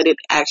of what it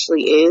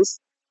actually is.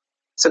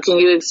 So can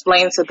you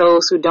explain to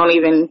those who don't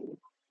even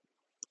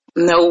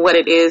know what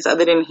it is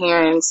other than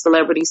hearing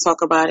celebrities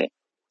talk about it?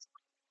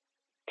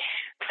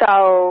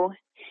 So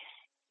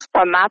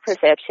from my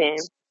perception,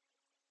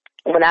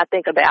 when I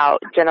think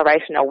about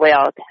generational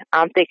wealth,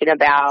 I'm thinking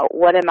about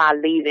what am I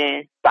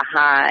leaving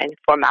behind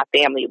for my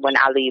family when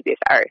I leave this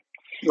earth.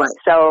 Right.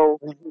 So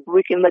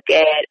we can look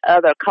at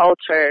other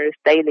cultures.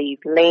 They leave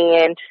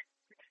land,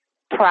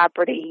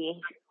 property,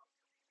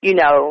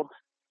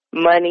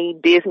 money,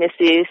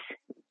 businesses.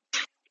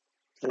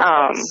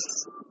 I'm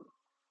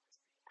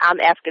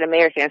African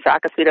American, so I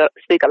can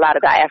speak a lot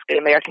about African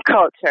American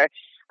culture.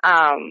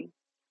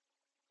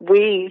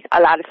 We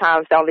a lot of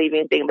times don't leave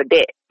anything but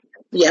debt.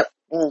 Yep.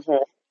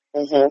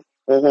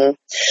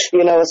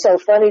 It's so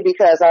funny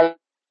because a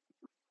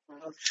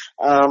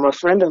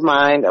friend of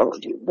mine,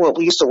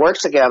 we used to work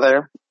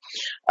together.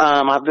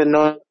 I've been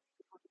knowing.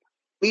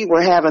 We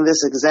were having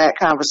this exact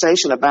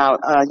conversation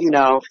about,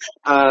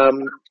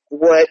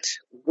 what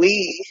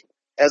we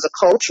as a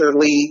culture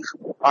leave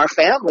our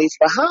families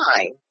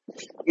behind,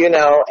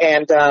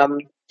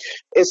 and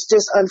it's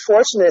just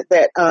unfortunate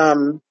that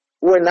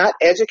we're not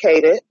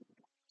educated,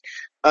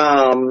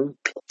 and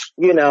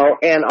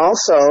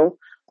also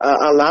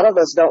a lot of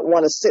us don't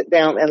want to sit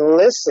down and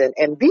listen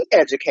and be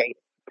educated.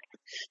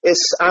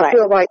 I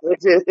feel like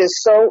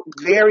it's so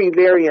very,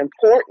 very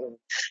important.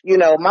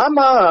 My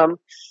mom,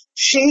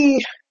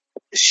 she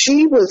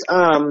was,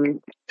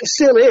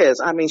 still is.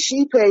 I mean,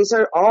 she pays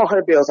all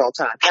her bills on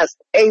time, has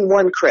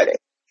A1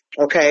 credit.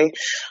 Okay.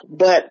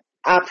 But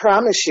I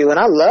promise you, and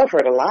I love her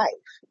to life,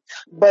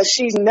 but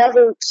she's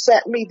never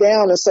sat me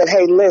down and said,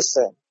 hey,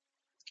 listen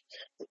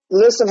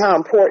how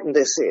important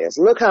this is.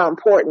 Look how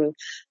important,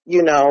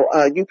 you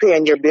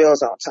paying your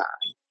bills on time.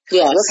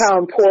 Yes. Look how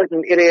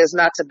important it is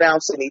not to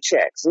bounce any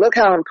checks. Look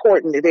how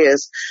important it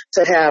is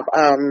to have,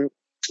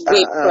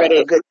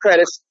 good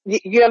credit.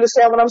 You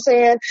understand what I'm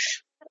saying?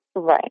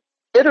 Right.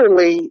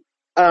 Literally,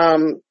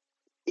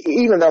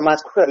 even though my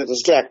credit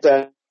is jacked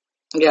up,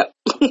 Yep.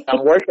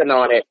 I'm working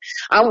on it.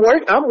 I'm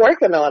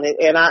working on it,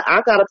 and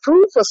I got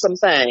approved for some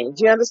things.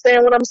 You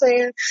understand what I'm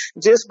saying?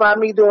 Just by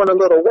me doing a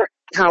little work.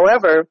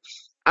 However,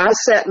 I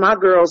sat my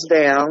girls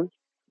down,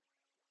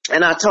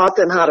 and I taught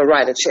them how to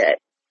write a check.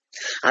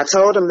 I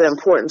told them the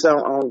importance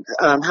on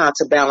how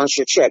to balance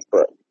your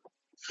checkbook.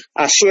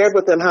 I shared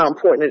with them how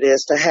important it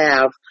is to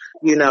have,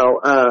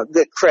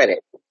 good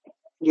credit,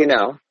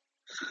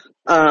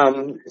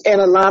 and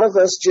a lot of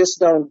us just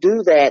don't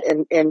do that.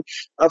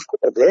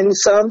 And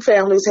some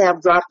families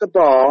have dropped the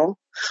ball,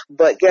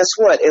 but guess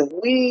what?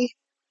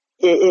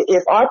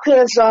 If our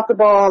parents drop the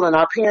ball and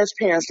our parents'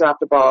 drop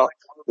the ball,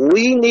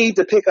 we need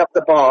to pick up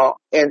the ball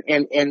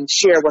and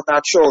share with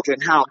our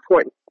children how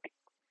important.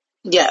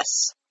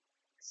 Yes.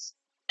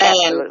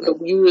 And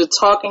you were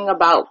talking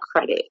about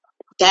credit.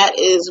 That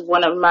is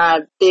one of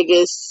my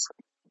biggest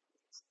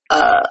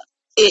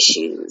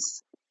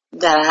issues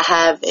that I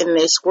have in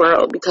this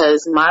world,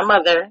 because my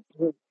mother,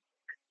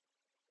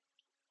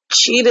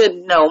 she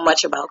didn't know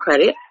much about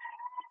credit.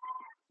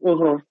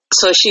 Mm-hmm.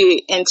 So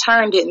she, in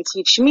turn, didn't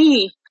teach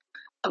me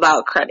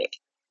about credit.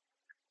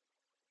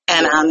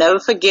 And I'll never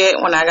forget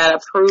when I got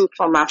approved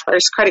for my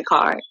first credit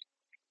card,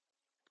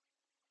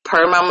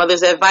 per my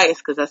mother's advice,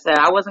 because I said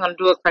I wasn't going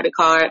to do a credit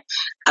card.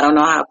 I don't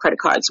know how credit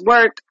cards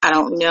work. I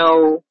don't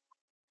know,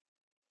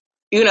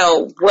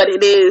 what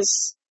it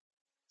is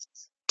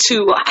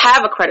to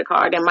have a credit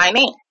card in my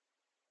name.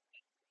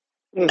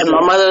 Mm-hmm. And my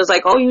mother was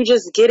like, oh, you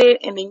just get it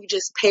and then you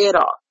just pay it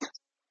off.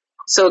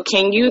 So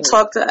can you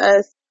talk to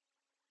us,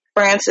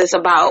 Frances,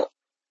 about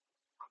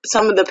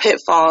some of the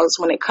pitfalls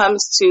when it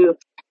comes to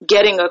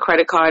getting a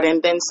credit card,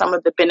 and then some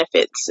of the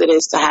benefits it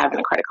is to having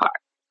a credit card?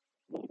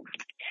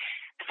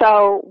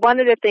 So one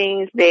of the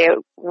things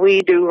that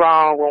we do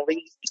wrong when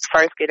we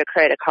first get a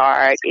credit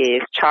card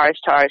is charge,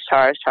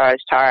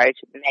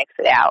 max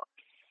it out.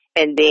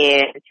 And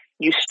then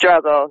you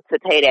struggle to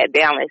pay that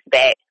balance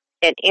back,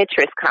 and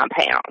interest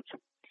compounds.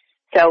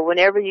 So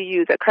whenever you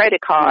use a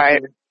credit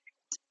card,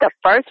 the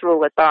first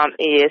rule of thumb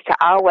is to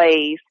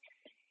always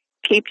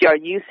keep your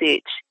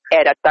usage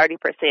at a 30%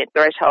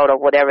 threshold of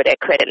whatever that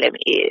credit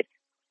limit is.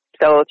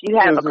 So if you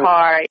have a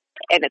card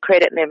and the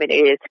credit limit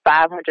is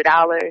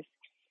 $500,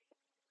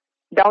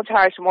 don't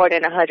charge more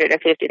than $150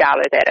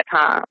 at a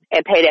time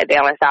and pay that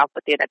balance off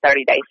within a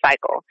 30-day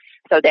cycle.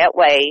 So that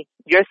way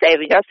you're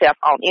saving yourself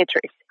on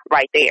interest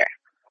right there.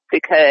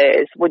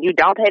 Because when you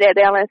don't pay that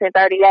balance in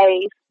 30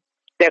 days,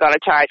 they're going to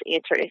charge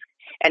interest.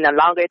 And the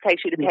longer it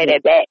takes you to pay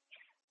that back,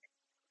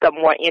 the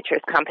more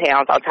interest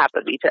compounds on top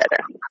of each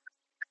other.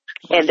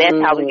 And that's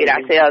how we get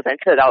ourselves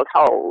into those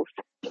holes.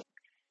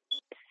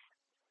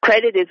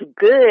 Credit is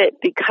good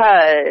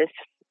because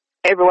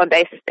everyone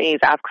bases things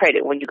off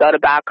credit. When you go to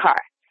buy a car,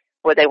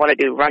 what they want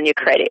to do, run your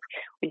credit.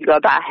 When you go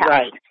buy a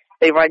house,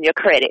 they run your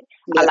credit.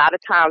 Yeah. A lot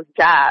of times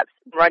jobs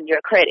run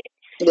your credit.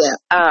 Yeah.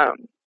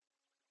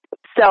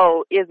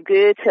 So it's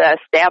good to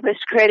establish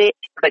credit,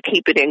 but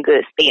keep it in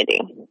good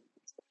standing.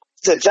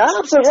 The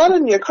jobs are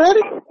running your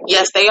credit?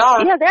 Yes, they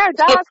are. Yeah, there are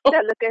jobs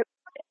that look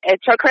at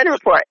your credit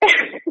report.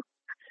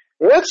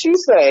 What you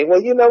say?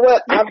 Well, you know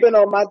what? I've been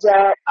on my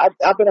job.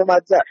 I've been on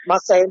my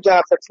same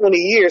job for 20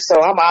 years,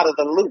 so I'm out of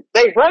the loop.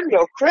 They run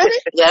your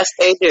credit? Yes,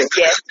 they do.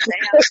 Yes,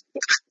 ma'am.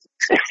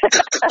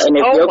 And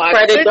if your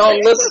credit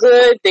don't look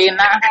good, they're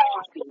not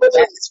happy.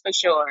 That's for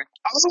sure.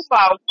 Oh,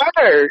 my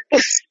word.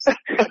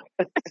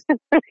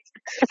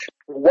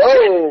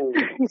 Whoa.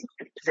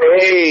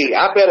 Hey,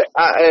 I better,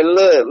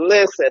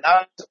 listen,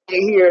 I'll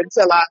stay here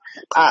until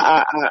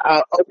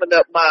I open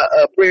up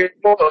my brick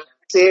wall and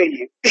tell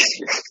you.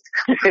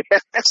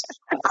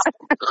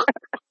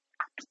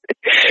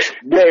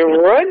 They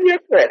run your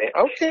credit.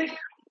 Okay.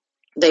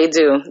 They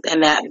do.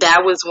 And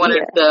that was one of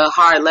the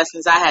hard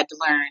lessons I had to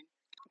learn,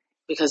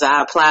 because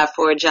I applied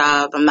for a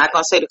job. I'm not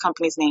going to say the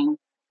company's name,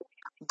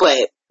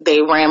 but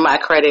they ran my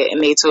credit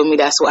and they told me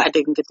that's why I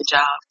didn't get the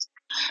job.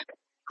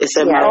 They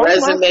said my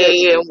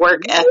resume and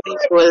work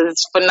ethic was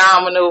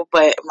phenomenal,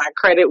 but my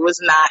credit was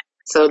not,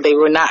 so they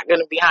were not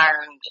going to be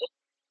hiring me.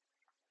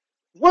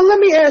 Well, let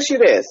me ask you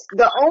this.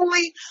 The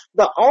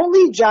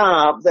only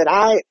job that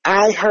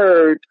I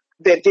heard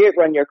that did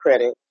run your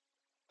credit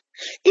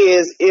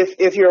is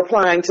if you're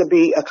applying to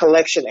be a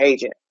collection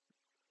agent.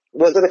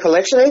 Was it a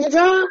collection agent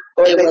job?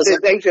 Or did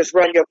they just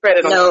run your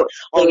credit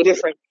on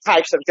different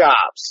types of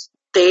jobs?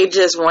 They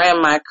just ran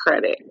my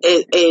credit.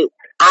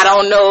 I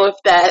don't know if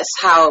that's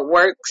how it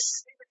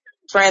works.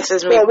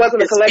 Frances, it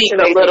wasn't a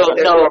collection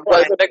agency. No, it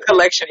wasn't a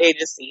collection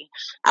agency.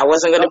 I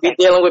wasn't going to be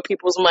dealing with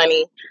people's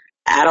money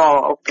at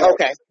all.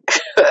 Okay.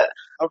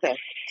 Okay.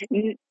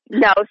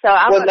 No, so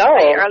I was going to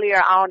say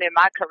earlier on in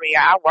my career,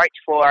 I worked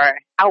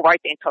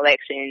in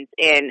collections,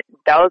 and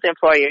those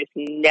employers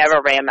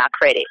never ran my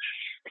credit.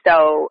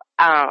 So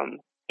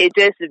it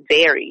just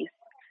varies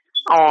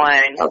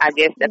on, I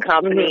guess, the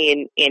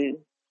company and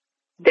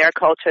their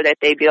culture that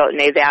they built and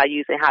their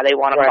values and how they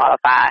want to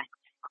qualify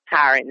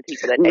hiring the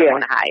people that they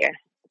want to hire.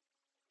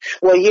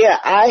 Well, yeah,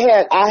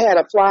 I had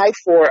applied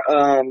for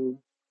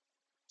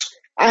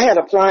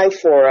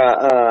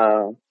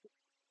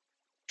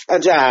a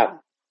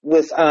job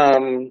with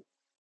a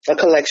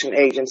collection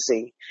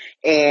agency,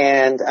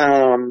 and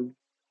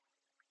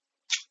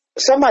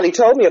somebody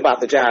told me about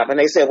the job, and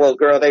they said, well,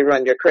 girl, they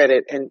run your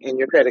credit, and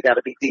your credit got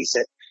to be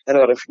decent in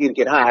order for you to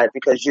get hired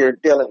because you're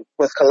dealing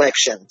with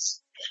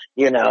collections.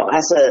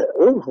 I said,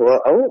 ooh,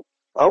 well, oh,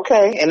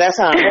 okay. And that's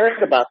how I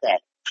heard about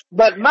that.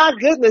 But my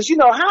goodness,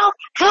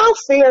 how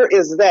fair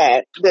is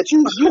that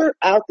you're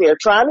out there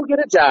trying to get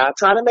a job,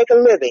 trying to make a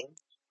living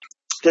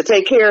to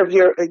take care of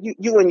you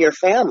and your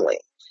family.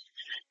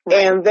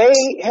 And they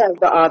have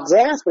the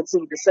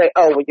audacity to say,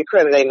 oh, well, your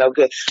credit ain't no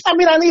good. I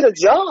mean, I need a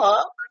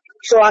job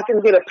so I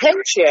can get a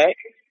paycheck,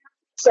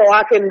 so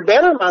I can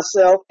better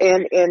myself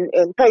and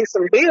pay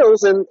some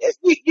bills. And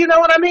you know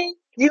what I mean?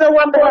 You know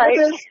what I'm going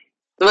with this?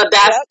 But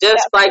that's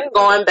just like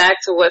going back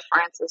to what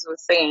Francis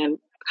was saying,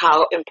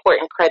 how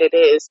important credit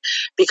is,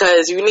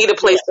 because you need a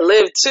place to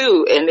live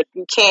too. And if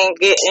you can't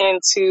get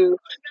into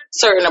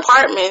certain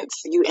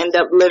apartments, you end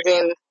up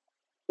living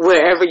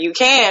wherever you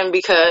can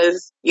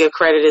because your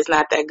credit is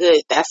not that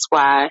good. That's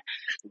why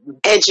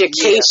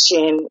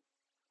education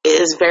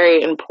is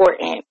very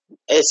important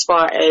as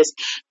far as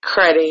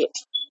credit.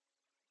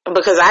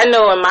 Because I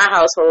know in my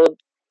household,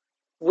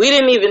 we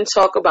didn't even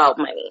talk about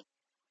money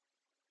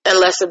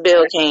unless a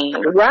bill came.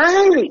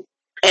 Right.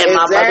 And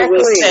my mother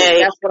would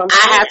say, I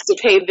have to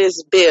pay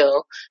this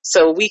bill,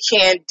 so we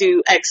can't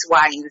do X,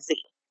 Y, and Z.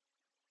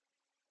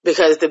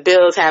 Because the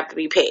bills have to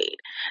be paid.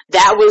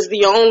 That was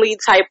the only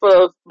type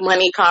of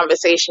money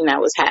conversation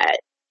that was had.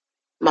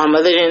 My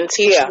mother didn't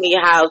teach me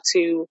how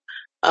to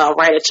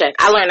write a check.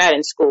 I learned that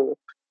in school.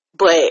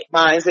 But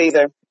mine's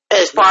either.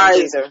 As far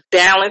as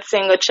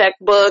balancing a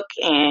checkbook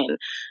and,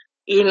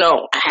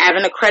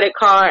 having a credit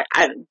card,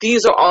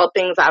 these are all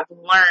things I've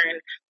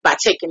learned by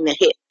taking the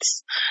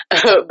hits,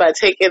 by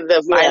taking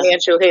the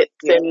financial hits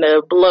and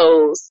the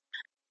blows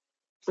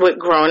with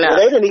growing up. Well,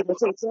 they didn't even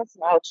teach us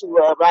how to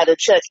write a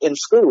check in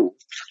school.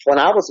 When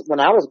I was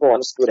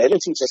going to school, they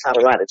didn't teach us how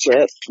to write a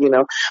check.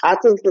 I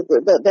think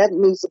that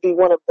needs to be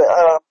one of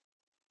the,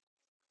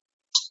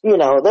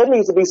 there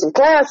needs to be some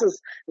classes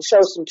to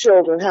show some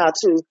children how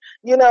to,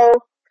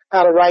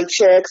 how to write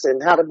checks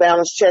and how to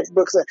balance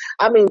checkbooks.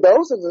 I mean,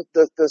 those are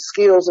the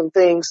skills and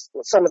things,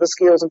 some of the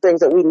skills and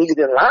things that we need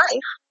in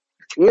life.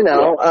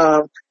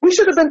 We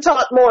should have been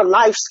taught more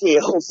life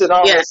skills and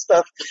all this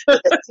stuff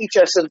that teach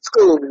us in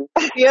school.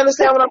 You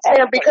understand what I'm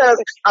saying? Because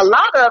a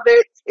lot of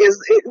it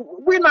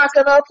we're not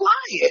going to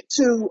apply it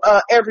to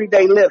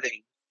everyday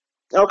living.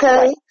 Okay?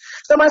 Right.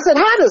 Somebody said,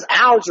 how does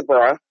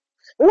algebra,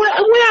 where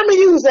am I going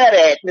to use that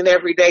at in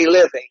everyday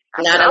living?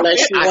 Not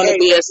unless you want to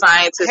be a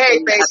scientist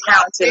and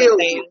accountant and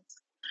things.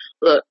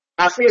 Look,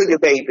 I feel you,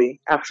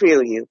 baby. I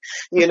feel you.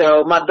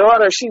 My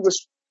daughter,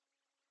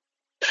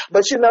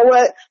 but you know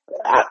what?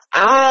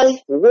 I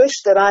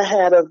wish that I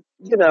had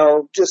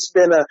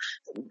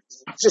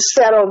just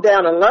sat on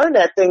down and learned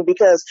that thing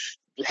because,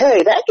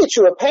 hey, that gets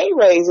you a pay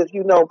raise if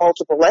you know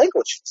multiple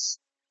languages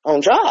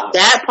on job.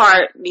 That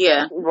part,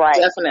 right.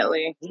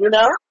 Definitely.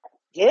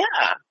 Yeah.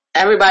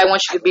 Everybody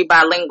wants you to be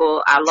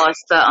bilingual. I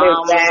lost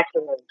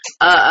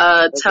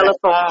a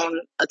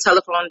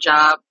telephone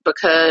job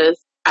because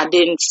I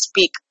didn't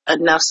speak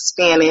enough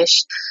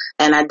Spanish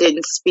and I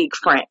didn't speak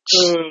French.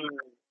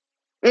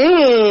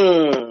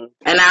 And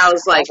I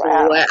was like,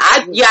 what?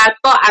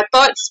 I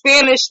thought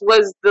Spanish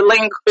was the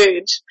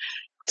language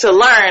to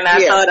learn. I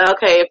thought,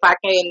 okay, if I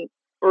can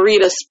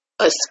read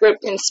a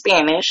script in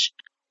Spanish,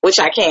 which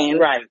I can,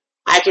 right?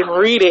 I can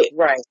read it,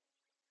 right?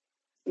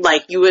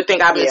 Like you would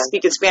think I've been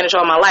speaking Spanish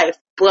all my life,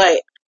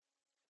 but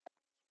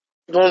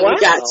when we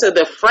got to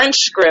the French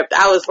script,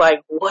 I was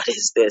like, what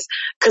is this?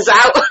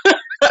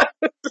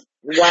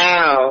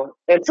 Wow.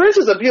 And French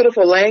is a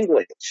beautiful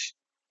language.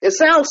 It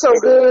sounds so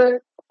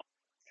good.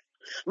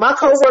 My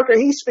coworker,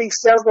 he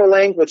speaks several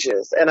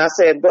languages. And I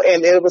said,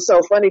 and it was so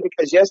funny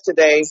because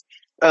yesterday,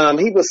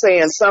 he was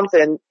saying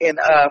something in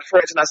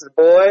French, and I said,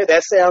 boy,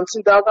 that sounds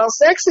too doggone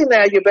sexy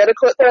now. You better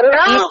cut it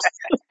out.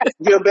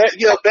 You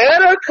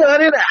better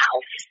cut it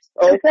out.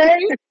 Okay?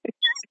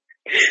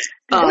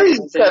 Please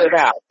cut it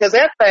out. Because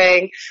that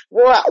thing,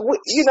 well,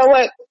 you know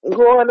what?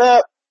 Growing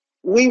up,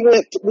 me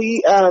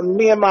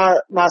and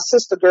my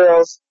sister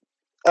girls,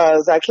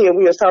 Zakia,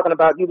 we was talking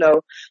about,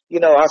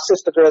 our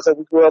sister girls that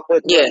we grew up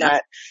with and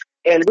whatnot.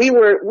 And we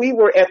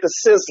were at the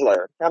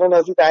Sizzler. I don't know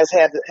if you guys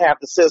have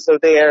the Sizzler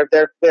there.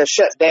 They're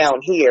shut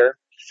down here.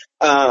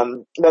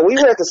 But we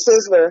were at the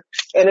Sizzler,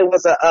 and it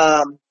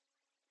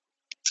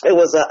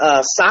was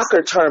a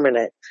soccer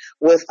tournament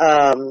with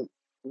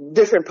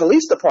different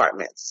police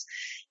departments.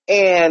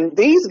 And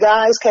these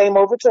guys came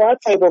over to our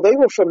table. They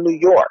were from New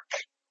York.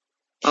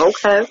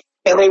 Okay.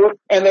 And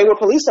they were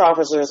police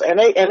officers, and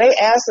they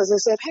asked us and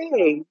said,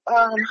 "Hey,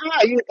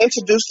 hi." You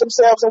introduced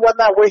themselves and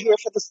whatnot. We're here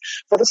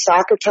for the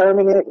soccer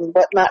tournament and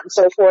whatnot and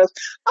so forth.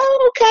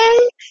 Oh,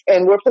 okay.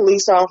 And we're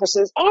police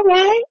officers. All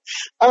right.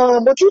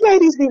 Would you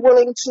ladies be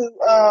willing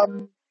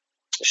to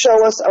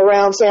show us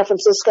around San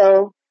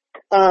Francisco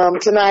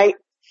tonight?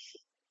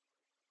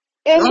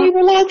 And we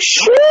were like,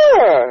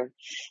 sure.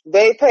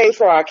 They paid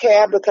for our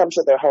cab to come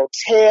to their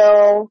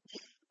hotel.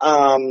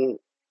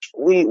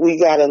 we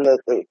got in the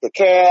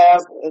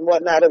cab and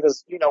whatnot. It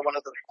was, one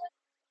of the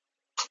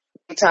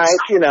type,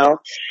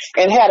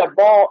 and had a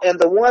ball. And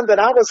the one that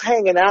I was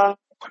hanging out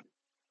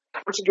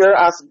with, girl,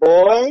 I said,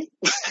 boy.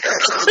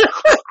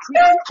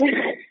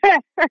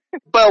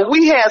 But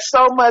we had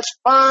so much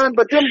fun.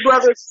 But them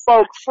brothers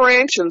spoke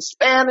French and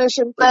Spanish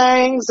and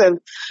things. And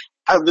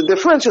the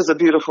French is a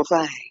beautiful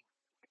thing.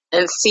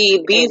 And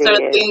see, these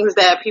are things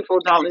that people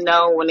don't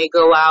know when they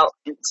go out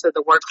into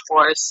the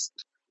workforce.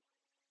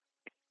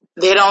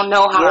 They don't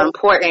know how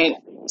important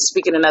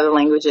speaking in other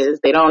languages.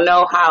 They don't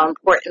know how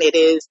important it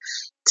is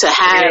to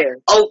have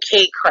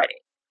okay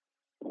credit.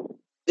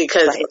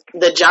 Because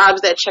the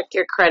jobs that check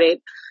your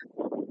credit,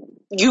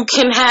 you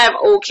can have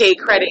okay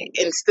credit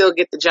and still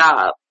get the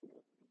job.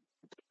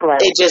 Right.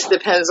 It just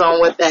depends on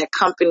what that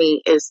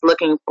company is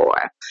looking for.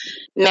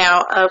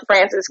 Now,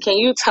 Frances, can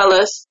you tell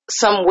us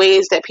some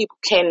ways that people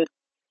can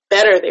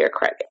better their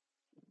credit?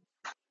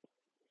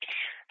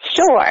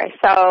 Sure.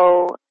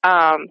 So,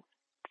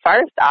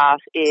 first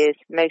off is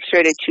make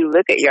sure that you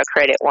look at your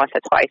credit once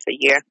or twice a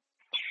year.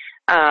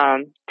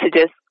 To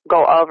just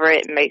go over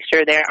it and make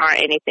sure there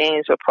aren't any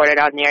things reported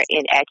on there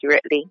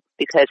inaccurately,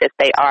 because if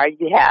they are,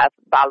 you have,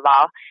 by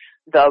law,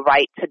 the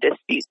right to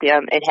dispute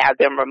them and have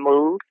them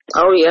removed.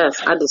 Oh, yes.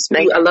 I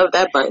dispute. I love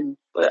that button.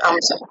 But I'm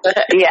sorry. Go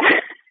ahead. Yeah.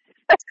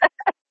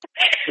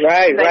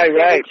 Right.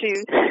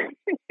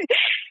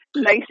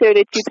 Make sure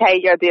that you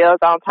pay your bills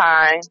on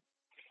time.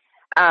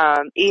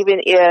 Even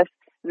if,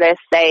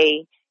 let's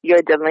say,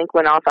 you're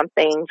delinquent on some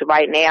things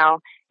right now,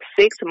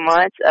 6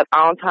 months of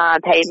on-time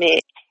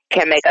payment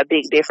can make a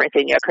big difference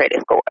in your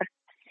credit score.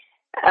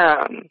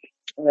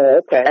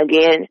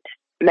 Again,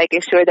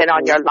 making sure that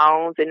on your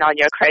loans and on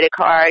your credit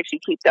cards, you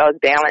keep those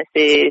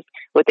balances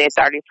within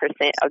 30%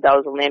 of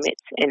those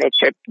limits, and that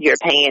you're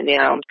paying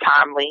them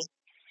timely.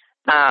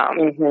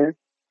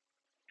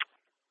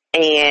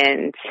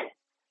 And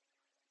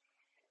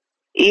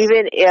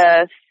even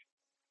if,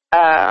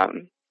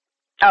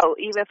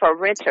 even for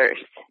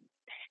renters,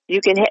 you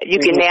can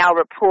now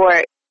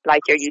report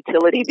like your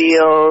utility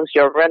bills,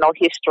 your rental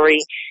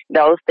history,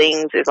 those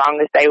things, as long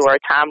as they were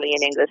timely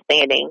and in good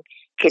standing,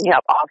 can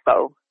help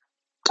also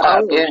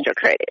boost your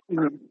credit.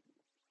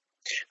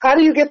 How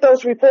do you get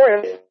those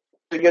reported,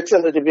 your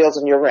utility bills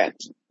and your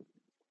rent?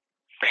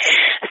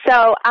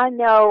 So I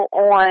know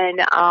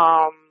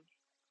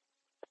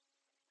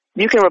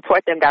you can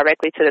report them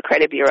directly to the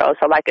credit bureau.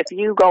 So like if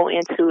you go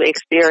into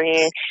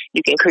Experian,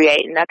 you can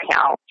create an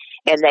account,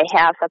 and they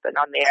have something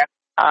on there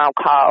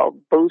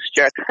called Boost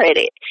Your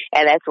Credit,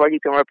 and that's where you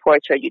can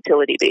report your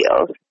utility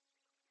bills.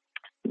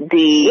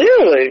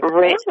 Really?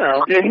 Rent.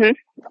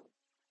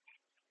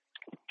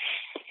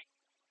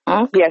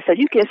 Yeah, so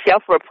you can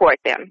self-report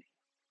them.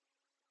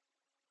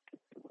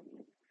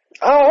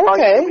 Oh,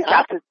 okay.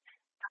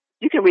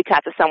 You can reach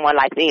out to someone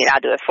like me, and I'll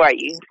do it for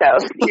you. So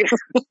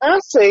I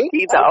see.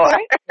 Either or.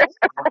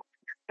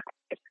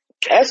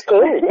 That's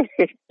cool.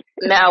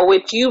 Now,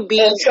 with you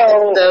being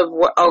go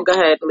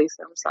ahead,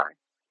 Lisa. I'm sorry.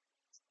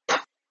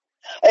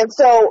 And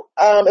so,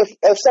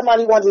 if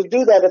somebody wanted to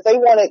do that, if they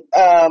wanted,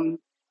 a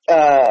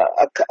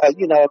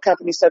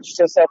company such as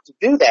yourself to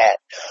do that,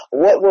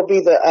 what will be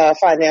the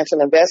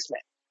financial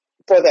investment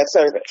for that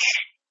service?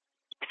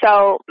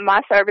 So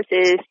my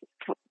services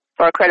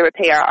for credit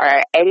repair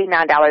are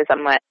 $89 a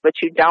month,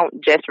 but you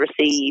don't just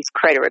receive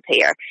credit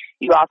repair.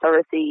 You also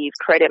receive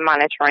credit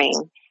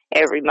monitoring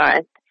every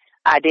month,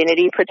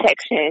 identity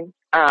protection,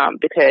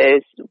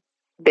 because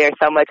there's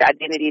so much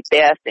identity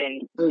theft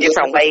in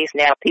different ways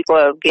now. People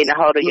are getting a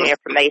hold of your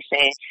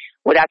information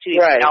without you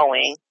even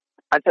knowing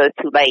until it's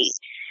too late.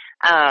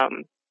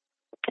 And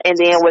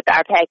then with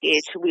our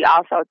package, we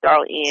also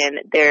throw in,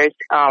 there's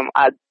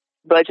a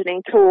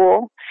budgeting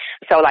tool.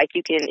 So like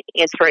you can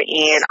enter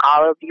in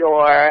all of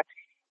your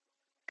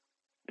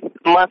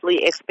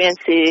monthly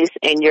expenses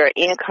and your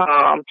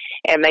income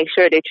and make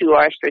sure that you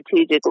are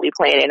strategically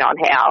planning on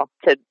how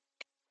to,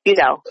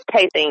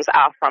 pay things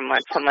off from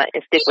month to month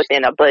and stick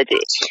within a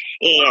budget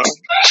and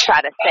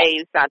try to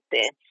save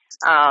something.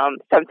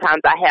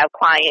 Sometimes I have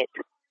clients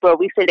where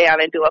we sit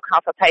down and do a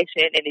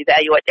consultation and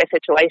evaluate their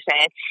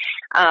situation.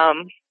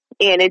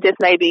 And it just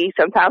may be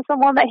sometimes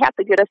someone may have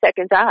to get a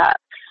second job,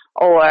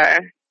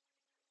 or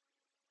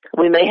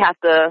we may have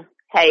to,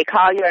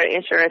 call your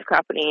insurance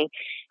company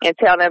and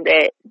tell them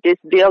that this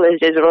bill is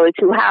just really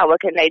too high.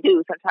 What can they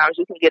do? Sometimes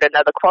you can get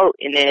another quote,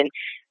 and then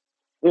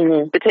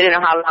depending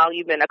on how long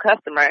you've been a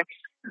customer,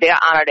 they'll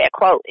honor that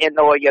quote and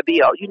lower your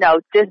bill.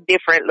 Just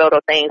different little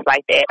things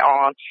like that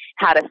on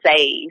how to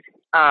save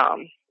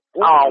on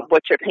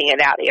what you're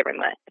paying out every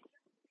month.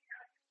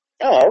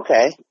 Oh,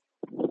 okay.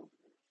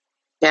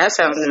 That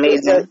sounds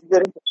amazing.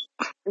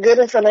 Good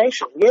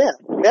information. Yeah,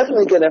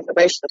 definitely good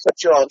information to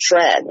put you on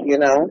track,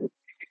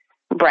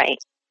 Right.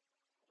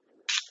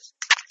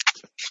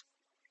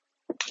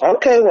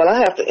 Okay, well, I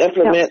have to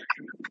implement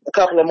a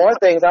couple of more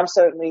things. I'm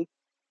certainly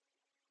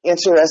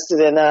interested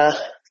in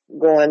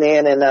going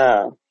in and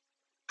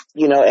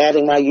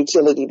adding my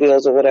utility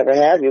bills or whatever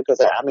have you, because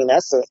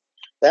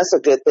that's a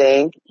good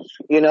thing,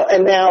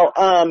 and now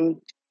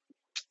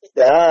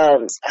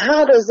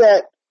how does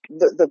that,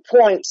 the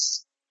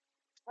points,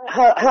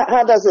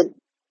 how does it,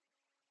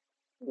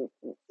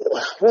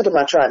 what am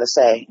I trying to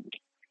say?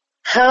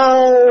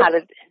 How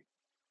does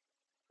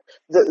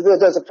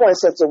the point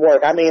system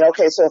work? I mean,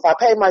 okay, so if I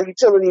pay my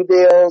utility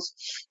bills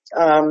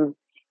on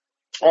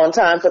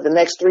time for the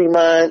next 3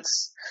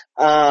 months,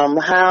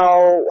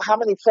 how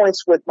many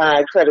points would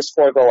my credit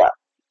score go up?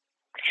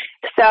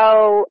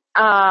 So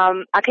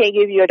I can't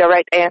give you a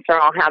direct answer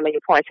on how many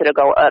points it'll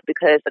go up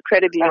because the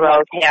credit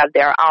bureaus have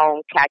their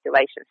own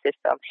calculation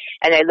system,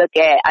 and they look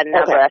at a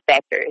number of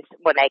factors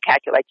when they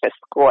calculate your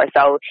score.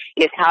 So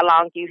it's how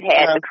long you've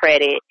had the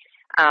credit,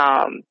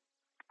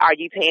 are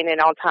you paying it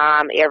on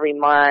time every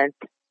month,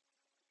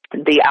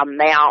 the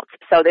amount.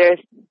 So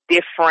there's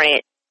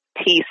different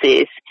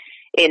pieces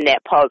in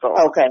that puzzle.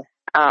 Okay.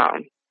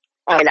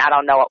 And I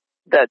don't know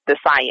the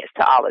science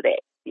to all of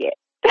that yet.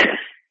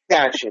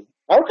 Gotcha.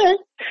 Okay.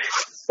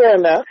 Fair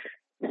enough.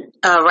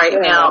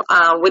 Now,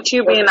 with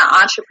you being an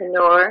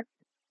entrepreneur,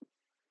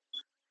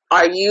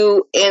 are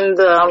you in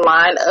the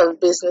line of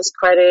business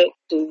credit?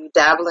 Do you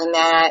dabble in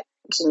that?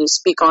 Can you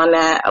speak on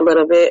that a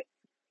little bit?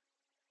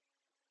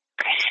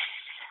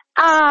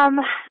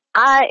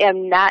 I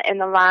am not in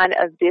the line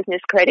of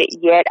business credit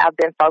yet. I've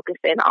been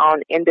focusing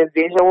on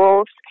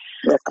individuals.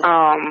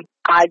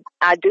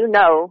 I do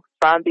know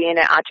from being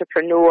an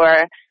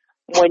entrepreneur,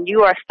 when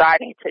you are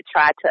starting to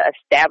try to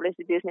establish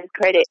a business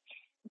credit,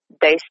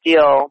 they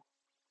still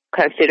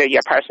consider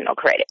your personal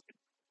credit.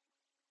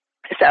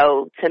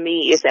 So to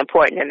me, it's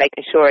important to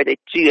making sure that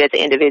you as an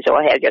individual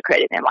have your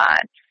credit in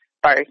line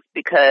first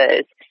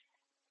because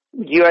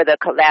you're the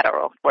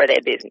collateral for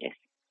that business.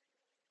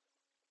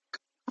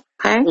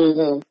 Okay.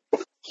 Mm-hmm.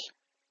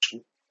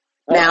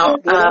 Now,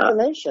 good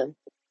information.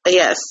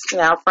 Yes.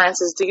 Now,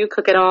 Frances, do you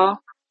cook at all?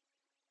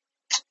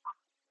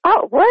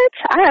 Oh, what?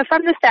 I am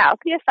from the South.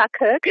 Yes, I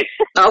cook.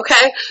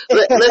 Okay.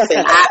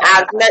 Listen,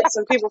 I've met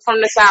some people from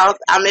the South.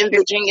 I'm in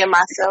Virginia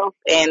myself,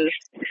 and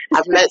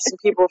I've met some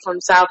people from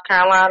South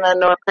Carolina,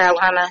 North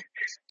Carolina.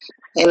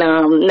 And,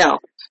 no,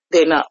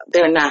 they're not.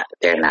 We're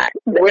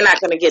not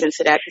going to get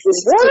into that because this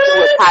is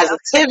cooking with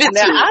positivity.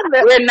 Now,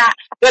 we're not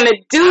going to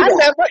do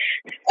that.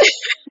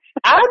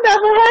 I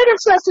never heard of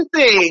such a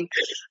thing.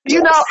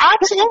 You know, I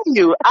tell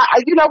you,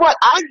 you know what?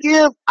 I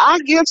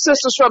give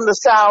sisters from the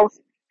South,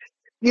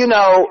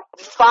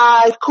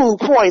 5 cool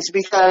points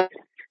because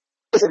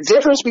there's a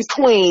difference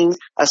between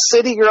a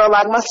city girl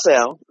like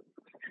myself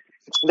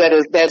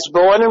that's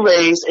born and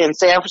raised in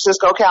San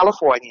Francisco,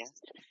 California,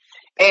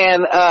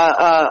 and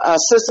a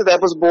sister that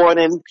was born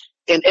in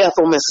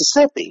Ethel,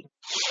 Mississippi.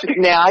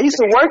 Now, I used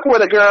to work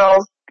with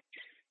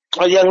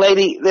a young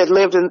lady that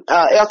lived in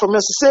Ethel,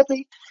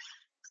 Mississippi.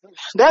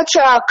 That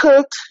child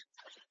cooked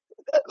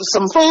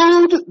some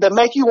food that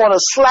make you want to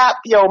slap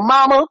your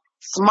mama's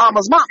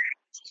mama.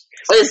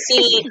 But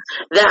see,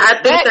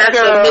 I think that's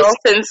a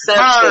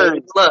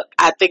misconception. Look,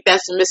 I think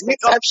that's a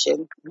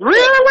misconception.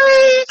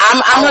 Really?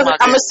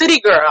 I'm a city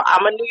girl.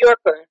 I'm a New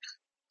Yorker.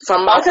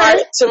 From my heart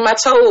to my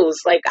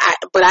toes.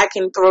 But I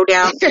can throw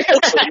down the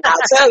kitchen,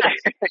 I'll tell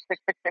you.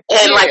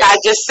 And like I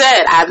just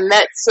said, I've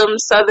met some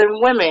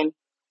Southern women.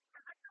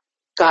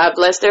 God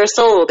bless their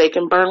soul. They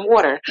can burn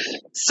water.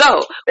 So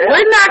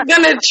we're not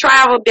going to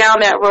travel down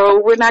that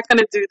road. We're not going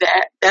to do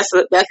that. That's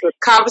a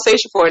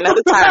conversation for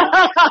another time.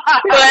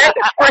 But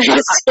for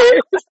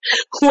instance,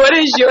 what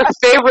is your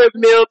favorite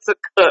meal to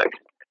cook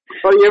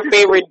or your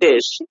favorite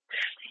dish?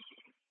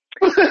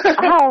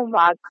 Oh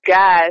my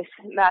gosh,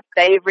 my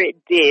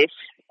favorite dish.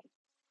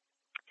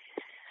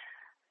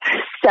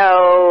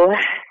 So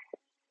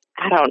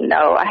I don't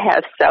know. I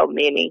have so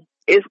many.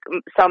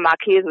 So my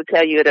kids would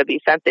tell you it'll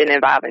be something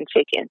involving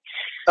chicken.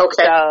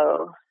 Okay.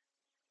 So,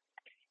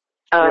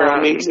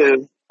 me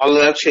too. I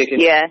love chicken.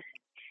 Yeah.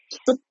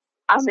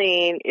 I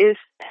mean, it's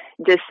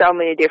just so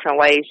many different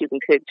ways you can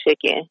cook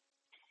chicken.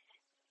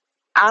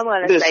 I'm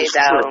gonna say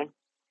though,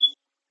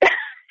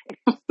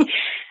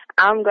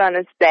 I'm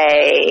gonna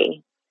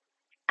say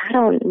I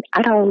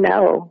don't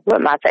know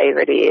what my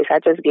favorite is. I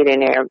just get in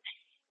there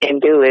and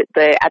do it.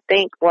 But I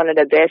think one of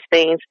the best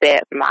things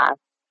that my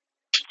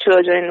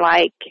children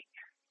like.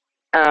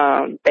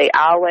 They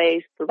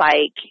always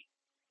like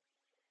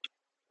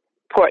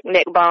pork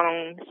neck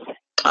bones.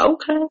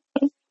 Okay.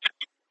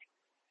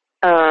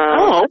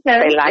 Okay.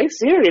 They like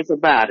serious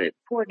about it.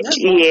 Pork neck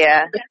bones.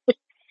 Yeah.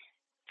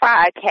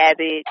 Fried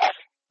cabbage.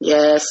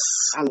 Yes.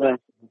 I love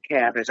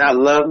cabbage. I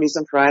love me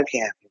some fried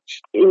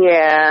cabbage.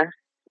 Yeah.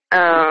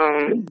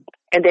 And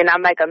then I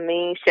make a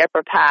mean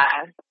shepherd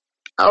pie.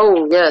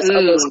 Oh, yes.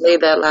 I just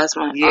made that last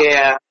month.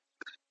 Yeah.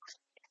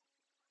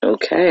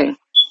 Okay.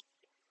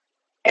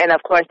 And,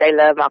 of course, they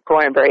love my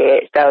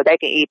cornbread, so they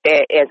can eat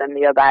that as a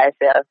meal by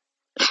itself.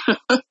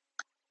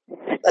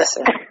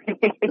 Listen,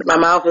 my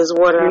mouth is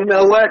watering. You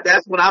know what?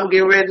 That's when I'm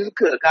getting ready to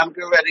cook. I'm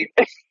getting ready.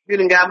 You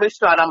done got me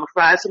started. I'm going to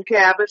fry some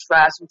cabbage,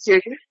 fry some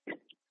chicken,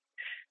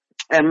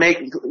 and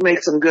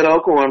make some good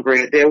old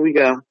cornbread. There we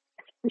go.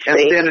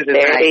 That's dinner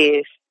tonight. There it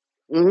is.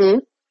 Mm-hmm.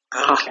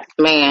 Oh,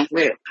 man.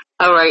 Yeah.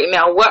 All right.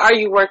 Now, what are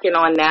you working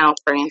on now,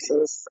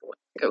 Frances?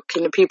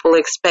 can the people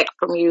expect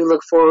from you,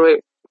 look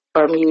forward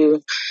from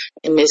you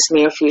in this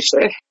near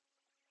future?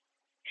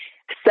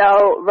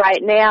 So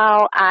right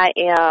now I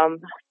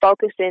am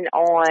focusing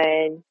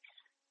on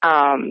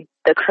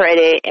the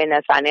credit and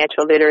the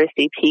financial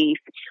literacy piece.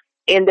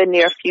 In the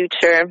near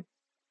future,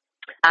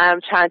 I'm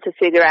trying to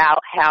figure out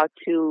how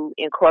to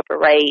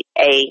incorporate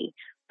a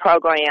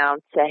program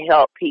to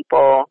help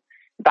people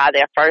buy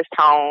their first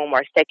home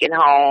or second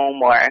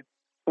home or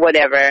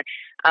whatever,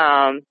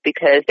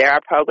 because there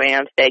are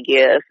programs that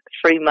give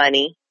free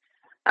money.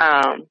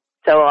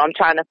 So I'm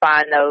trying to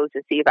find those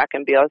to see if I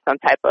can build some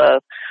type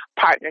of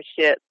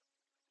partnership,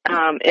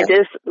 and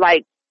just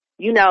like,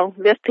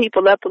 lift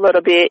people up a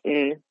little bit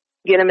and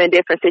get them in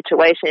different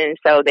situations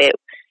so that,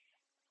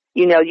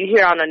 you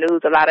hear on the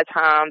news a lot of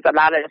times, a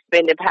lot of the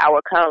spending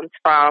power comes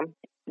from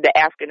the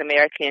African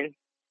American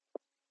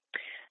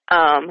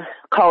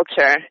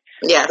culture.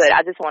 Yes. But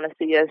I just want to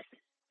see us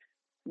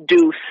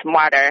do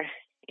smarter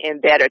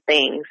and better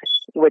things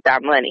with our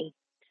money.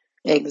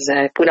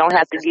 Exactly. We don't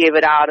have to give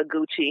it all to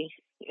Gucci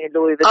and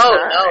Louis Vuitton. Oh,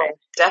 no,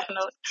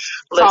 definitely.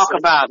 Talk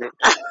about it.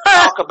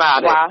 Talk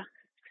about it.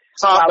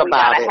 Talk while we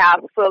about got it. a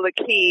house full of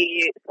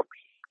kids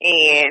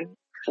and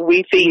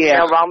we feed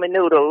them ramen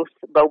noodles,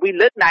 but we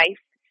look nice.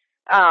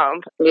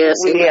 Yes,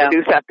 we need to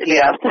do something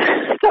else,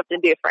 something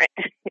different.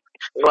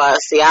 Well,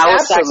 see, I would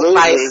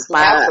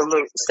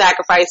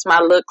sacrifice my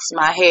looks,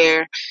 my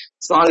hair,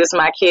 as long as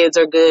my kids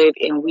are good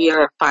and we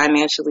are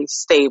financially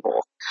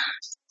stable.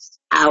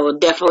 I will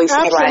definitely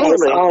sacrifice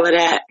all of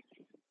that.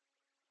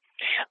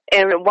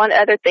 And one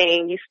other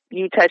thing,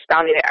 you touched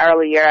on it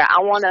earlier, I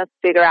want to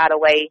figure out a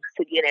way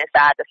to get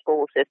inside the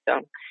school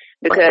system,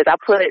 because I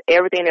put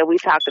everything that we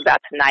talked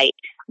about tonight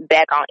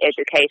back on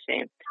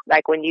education.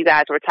 Like when you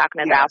guys were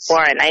talking about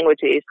foreign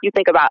languages, you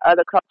think about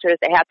other cultures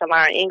that have to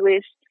learn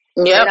English.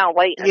 They don't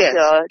wait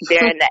until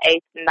they're in the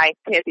 8th, 9th,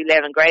 10th,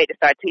 11th grade to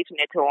start teaching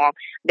it to them.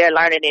 They're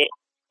learning it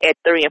at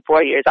 3 and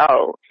 4 years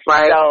old.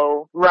 Right.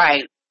 So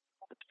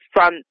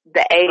from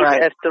the age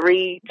of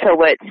 3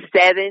 to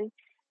 7,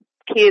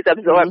 kids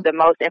absorb the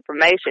most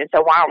information.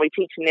 So why aren't we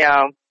teaching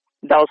them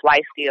those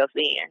life skills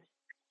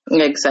then?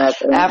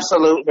 Exactly.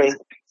 Absolutely.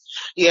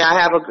 Yeah,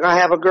 I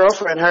have a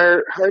girlfriend.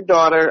 Her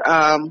daughter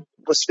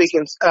was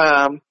speaking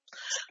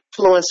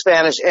fluent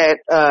Spanish at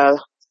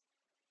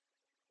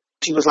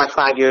she was like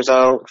 5 years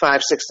old,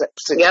 5, 6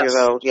 years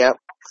old. Yep.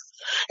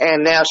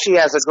 And now she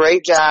has a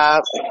great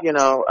job.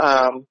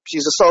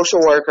 She's a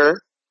social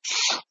worker.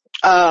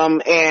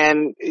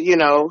 And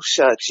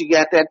she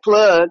got that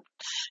plug,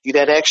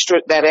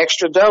 that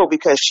extra dough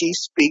because she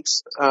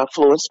speaks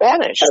fluent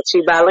Spanish.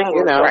 She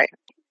bilingual, right?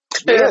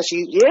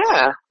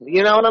 Yeah,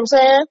 you know what I'm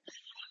saying?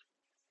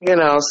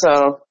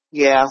 So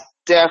yeah,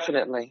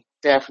 definitely.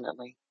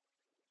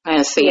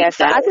 And see,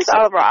 so I just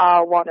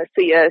overall want to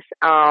see us.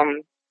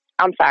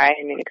 I'm sorry, I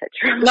didn't mean to cut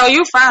you. No,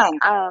 you're fine.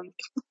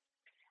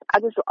 I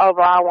just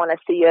overall want to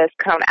see us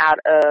come out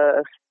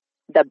of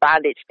the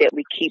bondage that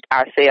we keep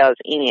ourselves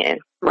in.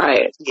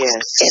 Right. Yes.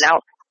 And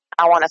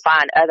I want to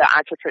find other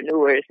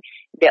entrepreneurs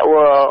that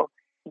will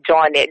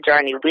join that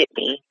journey with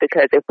me,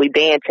 because if we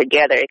band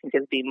together, it can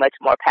just be much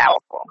more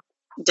powerful.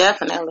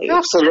 Definitely.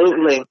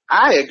 Absolutely.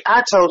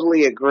 I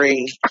totally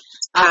agree.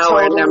 I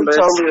totally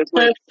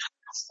agree.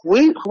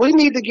 We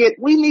need to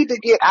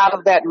get out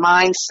of that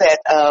mindset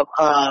of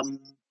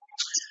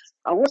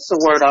what's the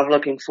word I'm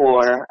looking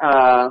for?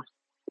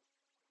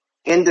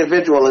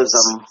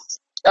 Individualism.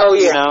 Oh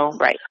yeah.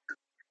 Right.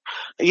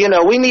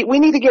 We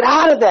need to get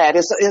out of that.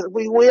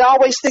 We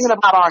always thinking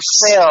about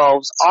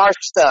ourselves, our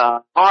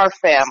stuff, our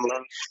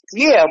family.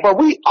 Yeah, but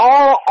we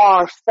all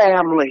are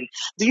family.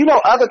 Do you know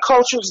other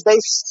cultures, they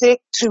stick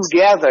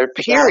together,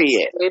 period.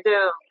 Yes, they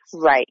do.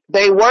 Right.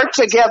 They work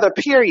together,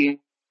 period.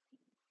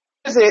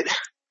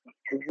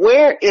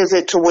 Where is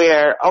it to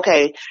where,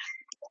 okay,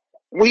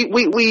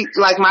 we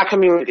like my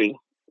community.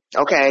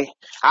 Okay,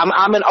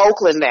 I'm in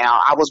Oakland now.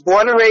 I was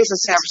born and raised in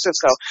San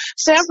Francisco.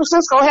 San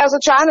Francisco has a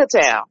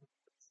Chinatown.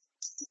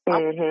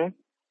 Mm-hmm.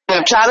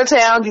 In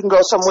Chinatown, you can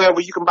go somewhere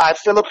where you can buy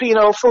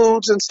Filipino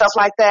foods and stuff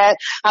like that.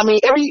 I mean,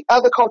 every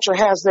other culture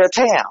has their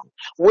town.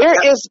 Where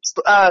is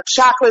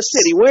Chocolate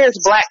City? Where is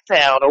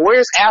Blacktown? Or where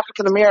is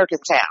African American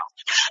town?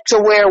 To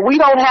where we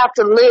don't have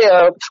to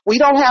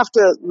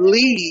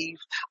leave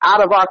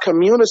out of our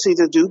community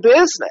to do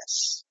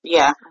business.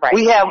 Yeah, right.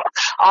 We have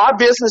our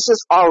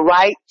businesses are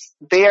right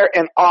there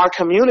in our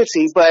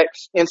community, but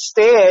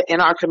instead in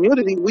our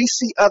community we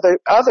see other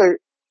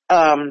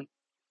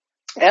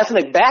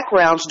ethnic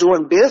backgrounds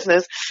doing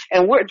business,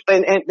 and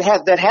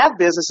that have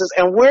businesses,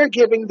 and we're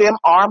giving them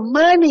our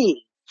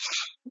money.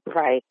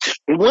 Right.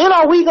 When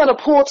are we going to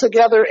pull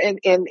together and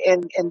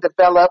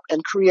develop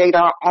and create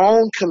our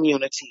own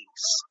communities?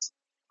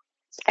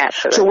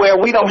 Absolutely. To where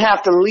we don't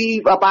have to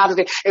leave up out of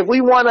there. If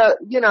we want to,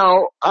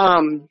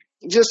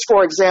 just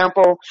for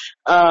example,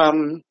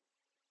 on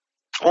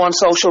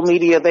social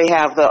media, they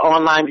have the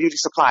online beauty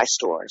supply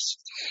stores.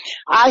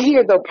 I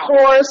hear the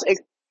poorest.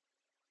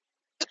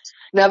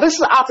 Now, this is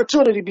an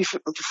opportunity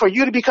for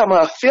you to become an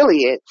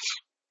affiliate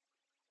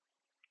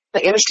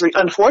the industry,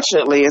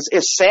 unfortunately,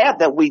 it's sad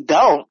that we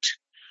don't,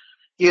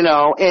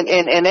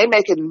 and they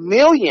making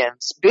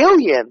millions,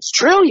 billions,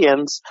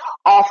 trillions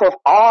off of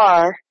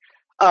our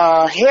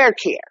hair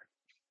care.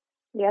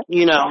 Yep.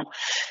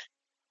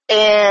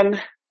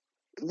 And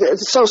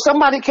so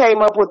somebody came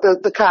up with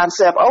the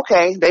concept,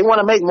 okay, they want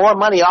to make more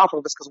money off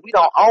of us because we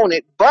don't own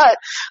it, but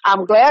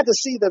I'm glad to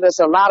see that there's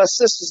a lot of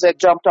sisters that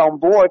jumped on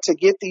board to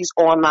get these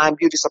online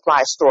beauty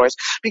supply stores,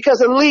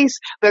 because at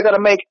least they're going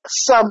to make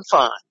some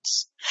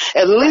funds.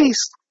 At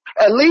least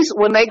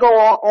when they go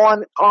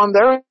on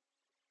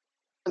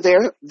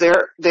their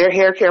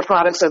hair care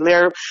products and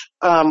their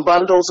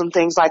bundles and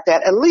things like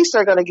that, at least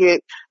they're going to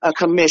get a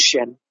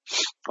commission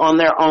on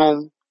their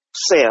own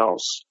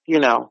sales,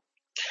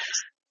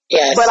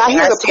 Yes, but I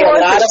hear the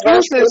poorest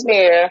excuses.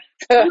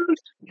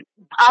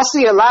 I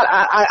see a lot.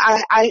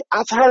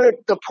 I've heard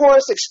the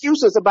poorest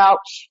excuses about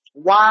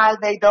why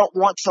they don't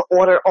want to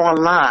order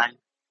online.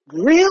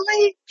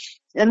 Really?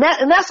 And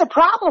that's a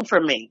problem for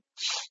me.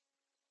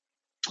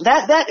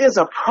 That is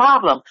a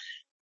problem.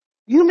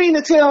 You mean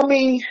to tell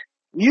me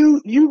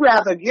you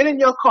rather get in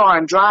your car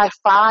and drive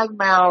 5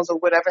 miles or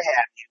whatever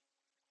have you,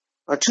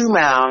 or 2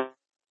 miles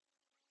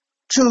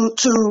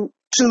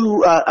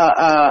to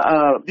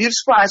a beauty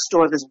supply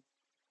store that's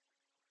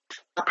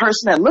a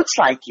person that looks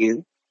like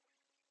you,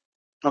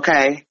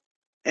 okay,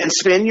 and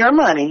spend your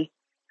money,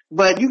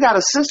 but you got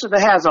a sister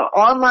that has an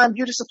online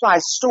beauty supply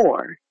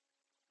store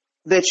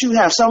that you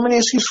have so many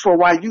excuses for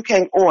why you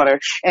can't order,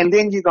 and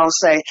then you're going to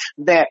say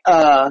that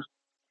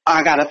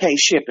I got to pay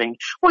shipping.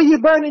 Well,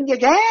 you're burning your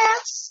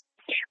gas.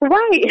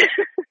 Right.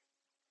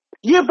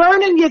 You're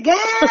burning your gas.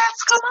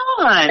 Come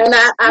on. And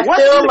I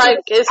feel like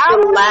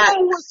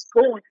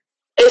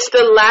it's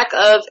the lack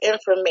of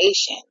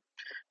information.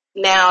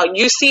 Now,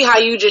 you see how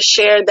you just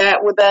shared that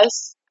with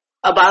us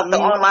about the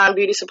online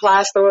beauty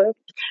supply store?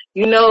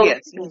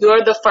 Yes.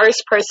 You're the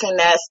first person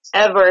that's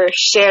ever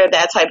shared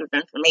that type of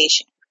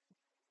information.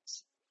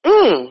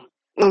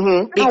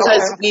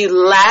 Because we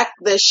lack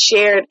the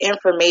shared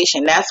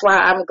information. That's why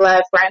I'm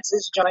glad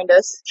Frances joined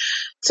us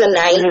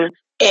tonight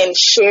and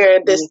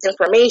shared this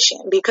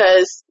information,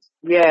 because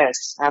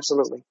yes,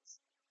 absolutely,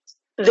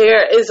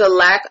 there is a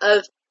lack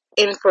of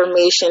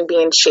information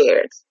being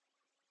shared.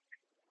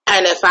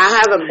 And if I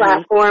have a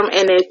platform,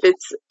 and if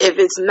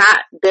it's not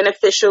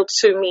beneficial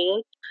to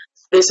me,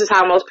 this is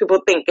how most people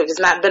think. If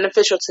it's not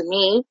beneficial to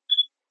me,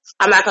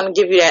 I'm not going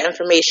to give you that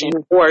information.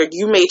 Or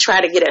you may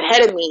try to get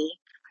ahead of me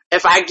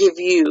if I give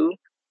you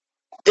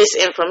this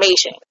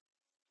information.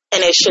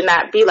 And it should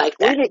not be like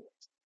that.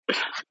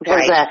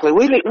 Right. Exactly.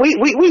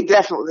 We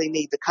definitely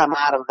need to come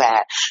out of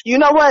that. You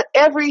know what?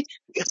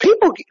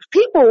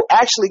 People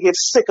actually get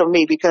sick of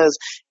me because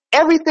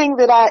everything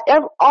that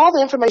all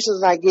the information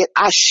that I get,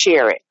 I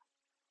share it.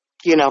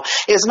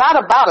 It's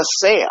not about a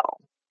sale.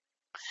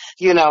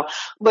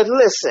 But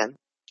listen,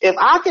 if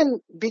I can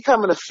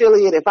become an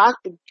affiliate, if I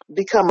can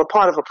become a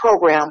part of a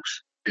program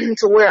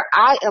to where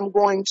I am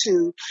going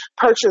to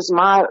purchase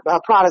my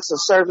products and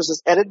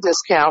services at a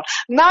discount,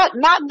 not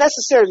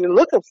necessarily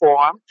looking for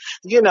them,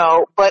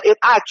 but if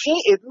I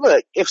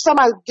can't, if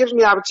somebody gives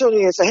me the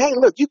opportunity and say, hey,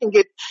 look, you can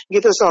get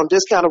this on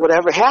discount or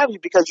whatever have you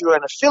because you're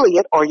an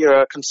affiliate or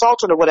you're a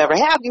consultant or whatever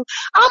have you,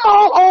 I'm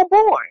all on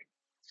board.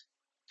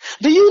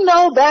 Do you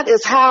know that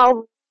is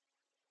how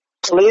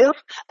to live?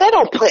 They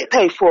don't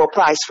pay full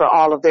price for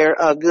all of their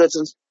goods,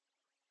 and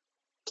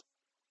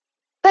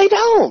they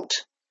don't.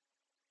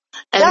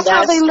 And that's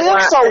how they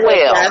live so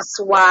well. That's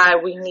why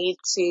we need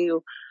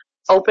to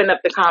open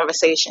up the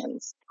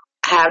conversations,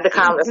 have the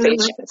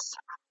conversations.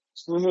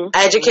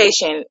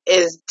 Education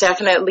is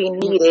definitely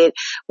needed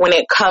when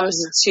it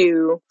comes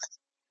to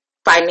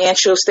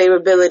financial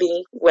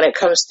stability, when it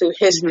comes to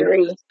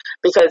history,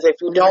 because if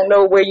you don't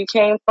know where you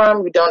came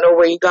from, you don't know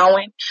where you're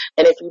going,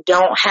 and if you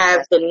don't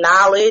have the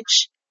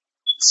knowledge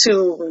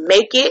to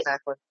make it,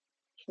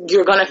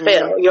 you're going to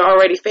fail. You're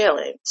already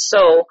failing.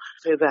 So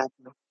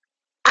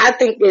I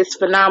think it's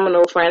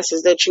phenomenal,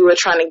 Frances, that you were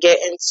trying to get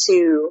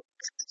into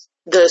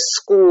the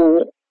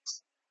school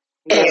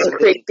and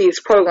create these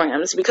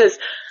programs, because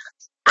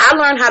I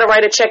learned how to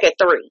write a check at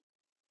 3.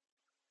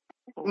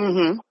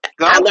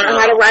 I learned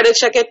how to write a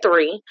check at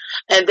 3,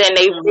 and then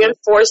they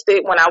reinforced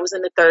it when I was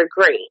in the 3rd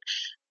grade.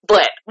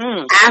 But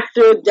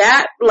after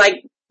that,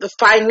 like the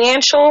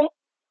financial,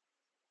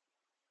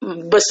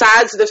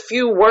 besides the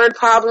few word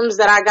problems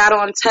that I got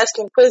on tests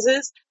and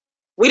quizzes,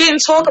 we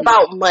didn't talk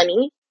about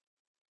money.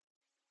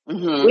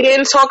 We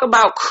didn't talk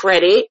about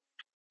credit.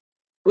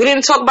 We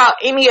didn't talk about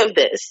any of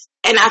this.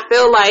 And I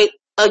feel like,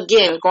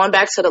 again, going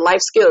back to the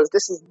life skills,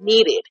 this is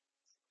needed.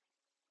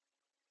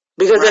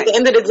 Because at the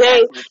end of the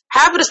day,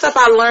 half of the stuff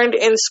I learned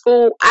in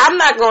school, I'm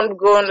not going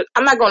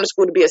to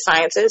school to be a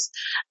scientist.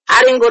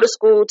 I didn't go to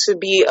school to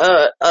be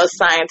a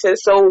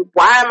scientist. So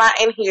why am I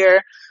in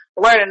here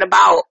learning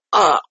about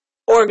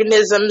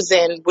organisms,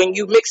 and when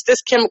you mix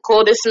this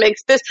chemical, this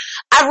makes this?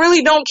 I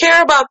really don't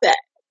care about that.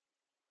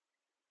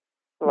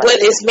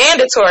 But it's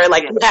mandatory.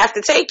 Like, you have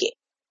to take it.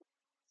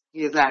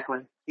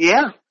 Exactly.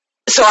 Yeah.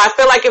 So I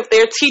feel like if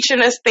they're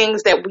teaching us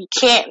things that we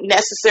can't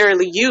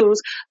necessarily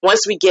use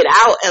once we get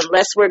out,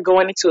 unless we're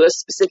going into a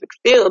specific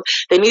field,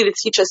 they need to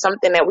teach us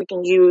something that we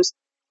can use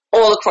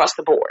all across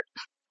the board.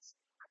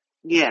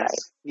 Yes,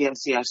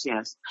 yes.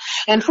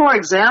 And for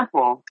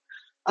example,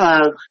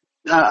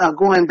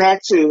 going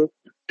back to,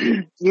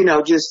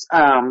 just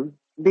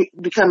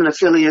becoming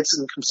affiliates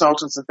and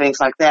consultants and things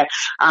like that,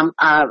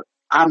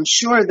 I'm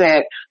sure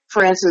that,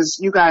 for instance,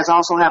 you guys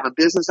also have a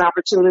business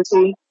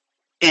opportunity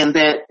and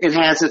that it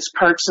has its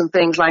perks and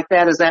things like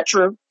that. Is that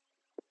true?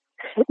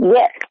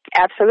 Yes,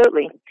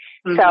 absolutely.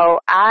 Mm-hmm. So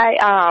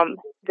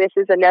this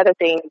is another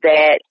thing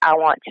that I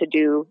want to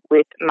do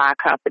with my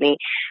company,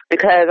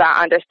 because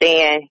I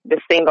understand the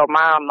single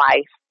mom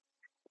life.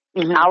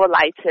 Mm-hmm. I would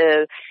like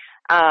to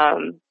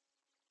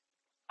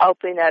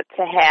open up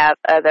to have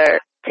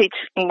teach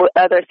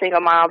other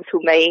single moms who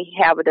may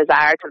have a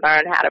desire to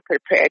learn how to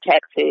prepare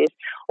taxes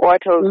or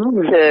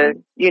to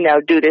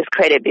do this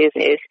credit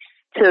business,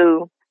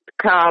 to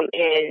come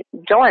and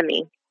join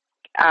me.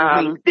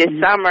 This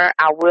summer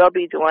I will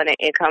be doing an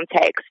income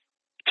tax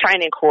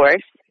training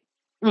course.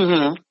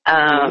 So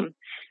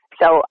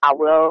I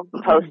will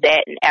post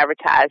that and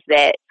advertise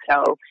that.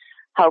 So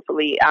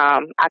hopefully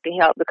I can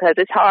help, because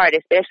it's hard,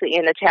 especially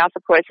in the child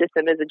support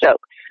system is a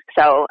joke.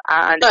 So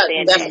I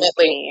understand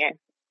definitely. that.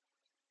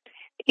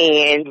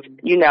 And,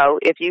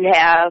 if you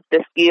have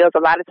the skills, a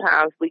lot of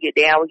times we get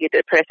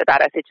depressed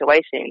about our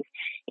situations,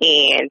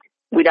 and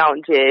we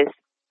don't just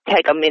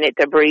take a minute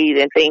to breathe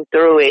and think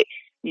through it.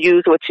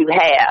 Use what you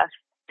have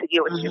to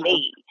get what you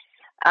need.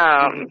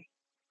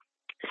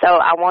 So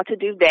I want to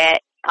do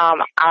that.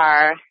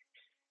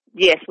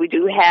 Yes, we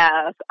do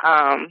have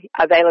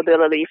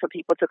availability for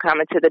people to come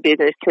into the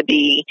business to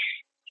be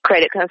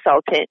credit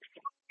consultants.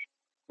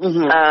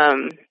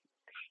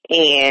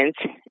 And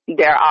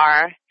there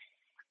are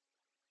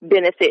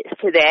benefits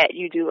to that.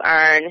 You do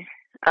earn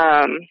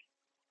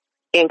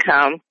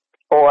income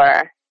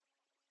for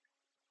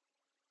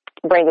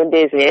bringing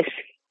business.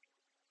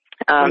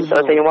 So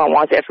if anyone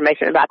wants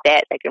information about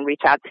that, they can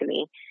reach out to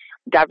me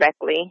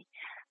directly.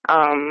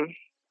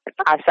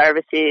 Our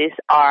services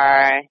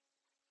are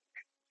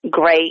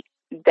great.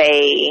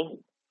 They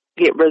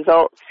get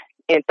results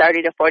in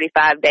 30 to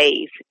 45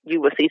 days.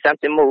 You will see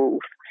something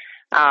move.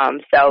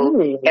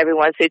 So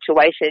everyone's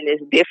situation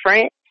is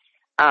different.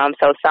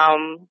 So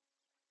some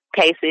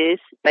cases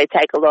may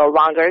take a little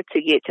longer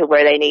to get to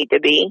where they need to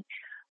be,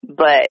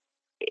 but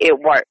it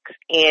works.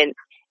 And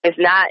it's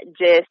not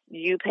just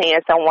you paying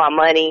someone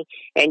money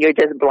and you're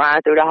just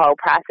blind through the whole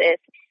process.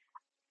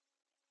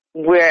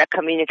 We're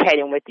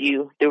communicating with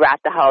you throughout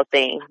the whole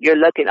thing. You're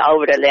looking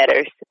over the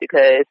letters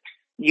because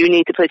you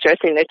need to put your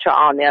signature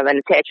on them and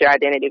attach your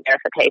identity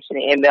verification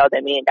and email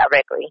them in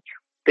directly,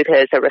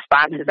 because the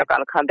responses are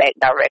going to come back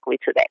directly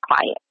to that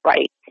client,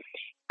 right?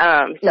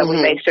 So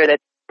we make sure that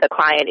the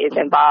client is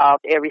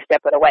involved every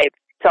step of the way.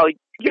 So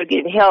you're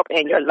getting help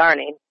and you're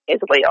learning as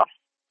well.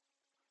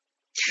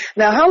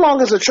 Now, how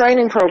long is a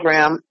training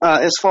program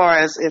as far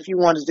as if you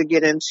wanted to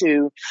get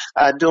into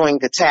doing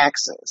the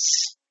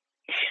taxes?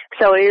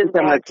 So it is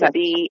going to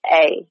be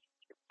a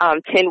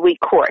 10-week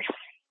course.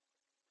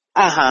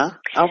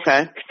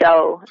 Okay.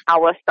 So I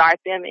will start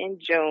them in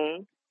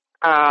June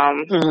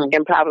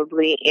and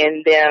probably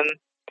end them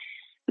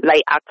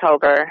late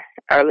October,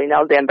 early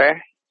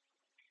November.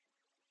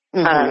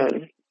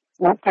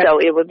 So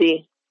it would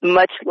be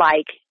much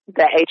like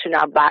the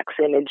H&R Box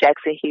and the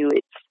Jackson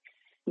Hewitts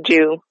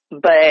do,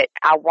 but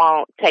I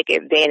won't take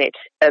advantage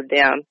of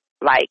them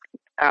like,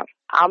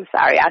 I'm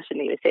sorry, I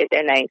shouldn't even say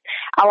their names.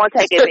 I won't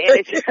take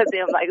advantage of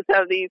them like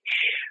some of these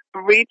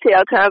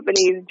retail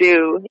companies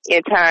do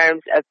in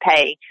terms of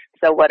pay.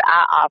 So what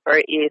I offer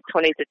is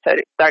 20 to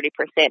 30%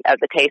 of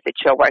the case that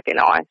you're working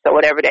on. So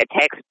whatever that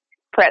tax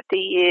prep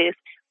fee is,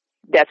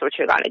 that's what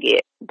you're going to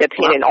get,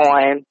 depending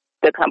on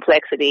the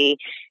complexity,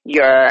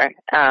 your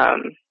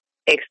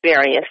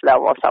experience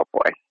level, and so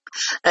forth.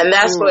 And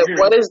that's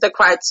what is the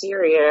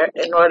criteria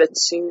in order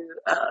to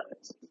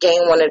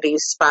gain one of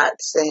these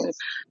spots and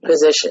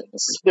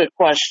positions? Good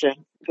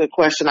question.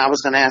 I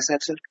was going to ask that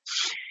too.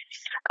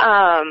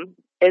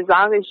 As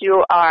long as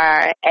you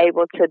are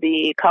able to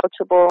be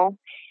coachable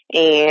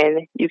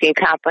and you can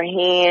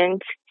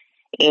comprehend,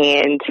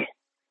 and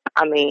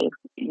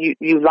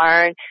you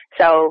learn.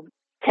 So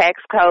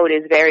tax code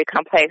is very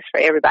complex for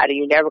everybody.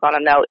 You're never going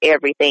to know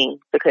everything,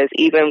 because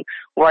even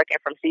working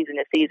from season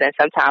to season,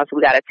 sometimes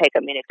we got to take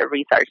a minute to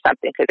research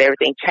something because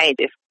everything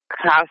changes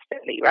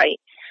constantly, right?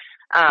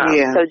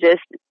 So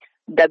just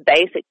the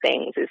basic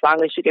things, as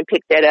long as you can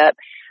pick that up,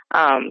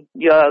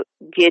 you'll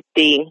get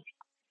the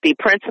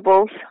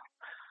principles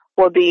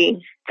will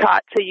be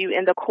taught to you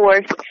in the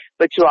course,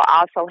 but you'll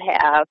also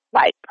have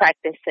like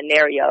practice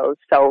scenarios.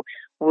 So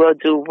we'll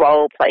do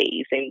role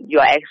plays and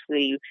you'll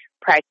actually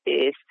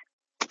practice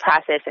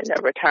processing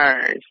the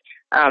returns.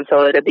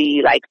 So it'll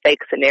be like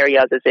fake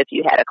scenarios as if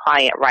you had a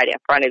client right in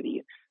front of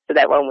you. So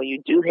that way when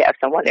you do have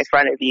someone in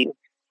front of you,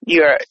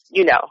 you're,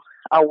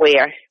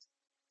 aware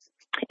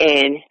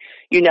and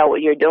you know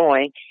what you're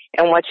doing.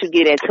 And once you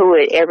get into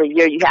it, every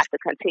year you have to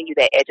continue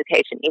that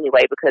education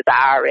anyway, because the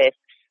IRS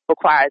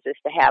requires us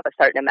to have a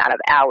certain amount of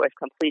hours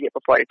completed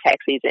before the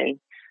tax season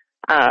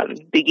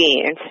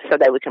begins, so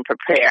that we can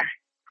prepare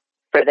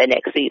for the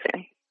next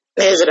season.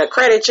 Is it a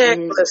credit check?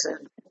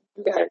 Listen,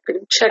 you got a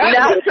credit check.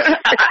 No.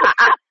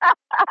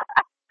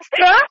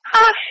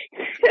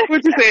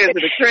 What you say? Is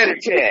it a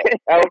credit check?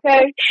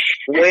 Okay.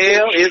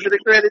 Well, is it a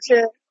credit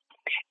check?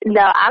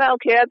 No, I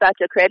don't care about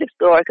your credit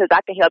score, because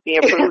I can help you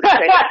improve the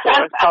credit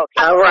score. So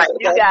all right.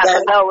 You got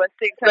to know what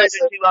 600,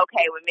 you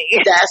okay with me.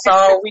 That's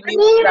all we need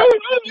to know.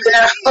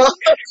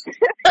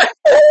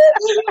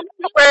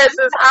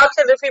 Frances, how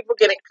can the people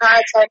get in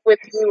contact with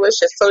you? What's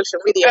your social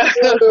media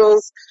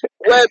handles,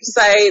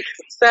 websites,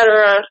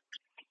 etc.?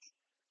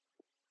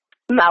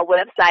 My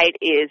website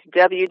is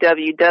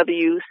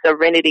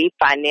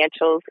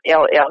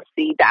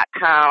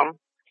www.serenityfinancialsllc.com.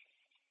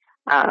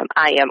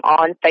 I am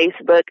on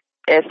Facebook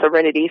as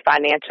Serenity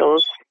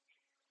Financials.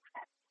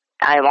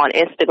 I am on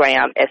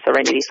Instagram as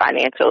Serenity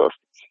Financials.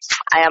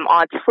 I am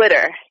on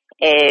Twitter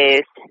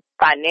as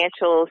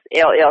Financials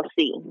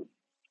LLC.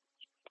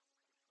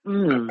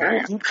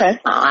 Okay.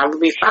 I will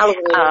be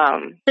following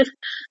you.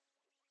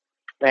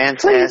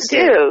 Fantastic. Please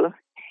do.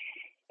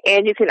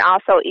 And you can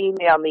also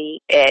email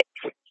me at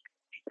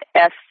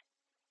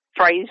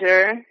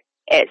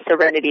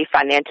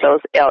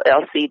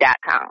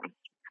fraser@serenityfinancialsllc.com.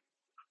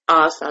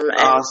 Awesome.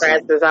 And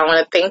Frances, I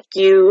want to thank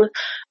you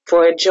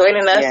for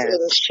joining us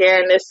and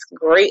sharing this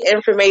great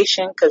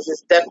information, because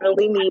it's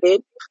definitely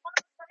needed.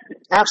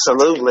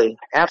 Absolutely.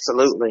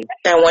 Absolutely.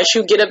 And once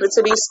you get up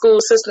into these school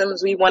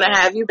systems, we want to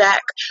have you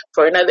back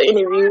for another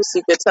interview so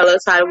you can tell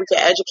us how we can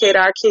educate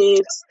our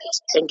kids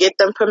and get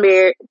them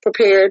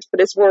prepared for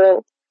this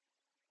world.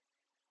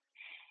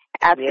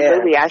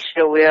 Absolutely, I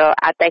sure will.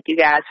 I thank you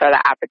guys for the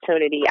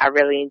opportunity. I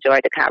really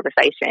enjoyed the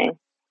conversation.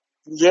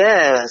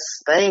 Yes,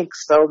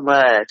 thanks so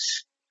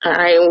much. All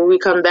right, when we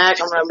come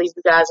back, I'm going to leave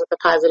you guys with a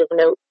positive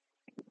note.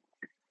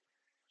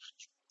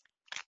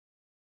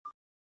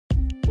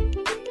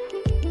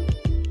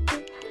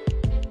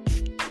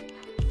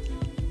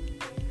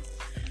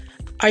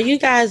 Are you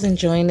guys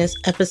enjoying this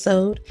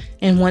episode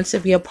and want to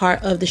be a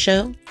part of the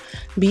show?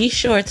 Be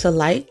sure to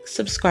like,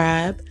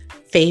 subscribe,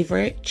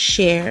 favorite,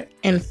 share,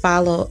 and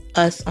follow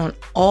us on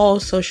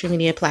all social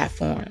media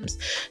platforms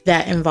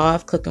that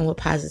involve Cooking with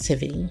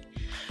Positivity.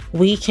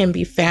 We can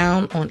be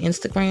found on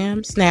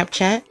Instagram,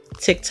 Snapchat,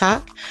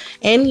 TikTok,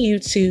 and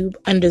YouTube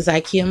under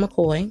Zykia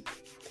McCoy.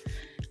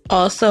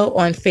 Also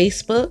on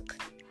Facebook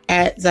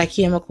at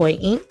Zykia McCoy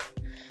Inc.,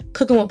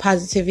 Cooking with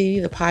Positivity,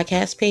 the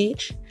podcast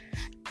page,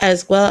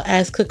 as well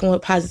as Cooking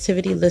with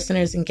Positivity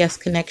Listeners and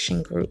Guest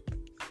Connection Group,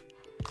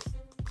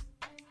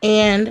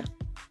 and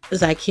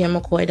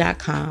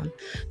ZykiaMcCoy.com.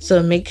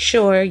 So make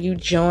sure you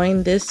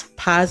join this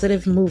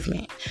positive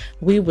movement.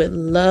 We would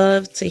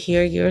love to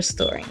hear your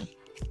story.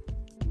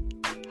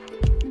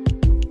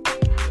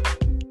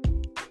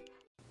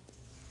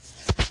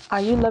 Are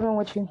you loving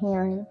what you're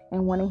hearing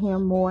and want to hear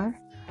more?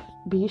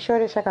 Be sure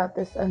to check out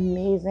this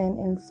amazing,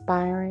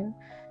 inspiring,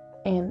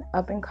 and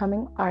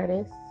up-and-coming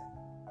artist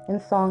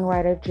and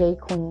songwriter, J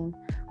Queen.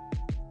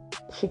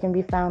 She can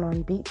be found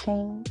on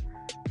BeatChain,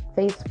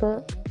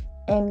 Facebook,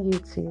 and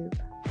YouTube.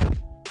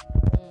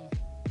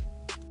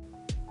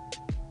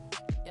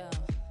 I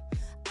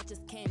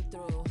just came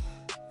through.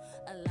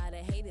 A lot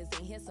of haters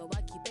in here, so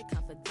I keep it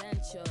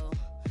confidential.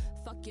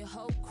 Fuck your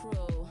whole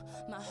crew.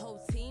 My whole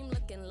team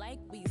looking like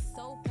we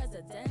so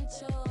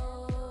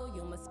presidential.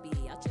 You must be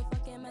out your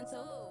fucking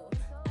mental.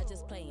 I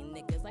just play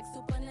niggas like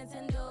Super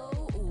Nintendo.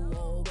 Ooh,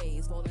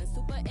 always rolling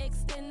super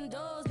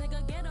extendos.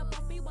 Nigga, get up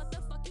off me. What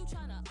the fuck you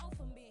tryna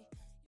offer me?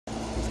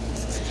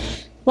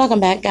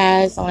 Welcome back,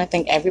 guys. I want to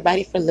thank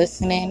everybody for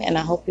listening, and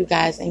I hope you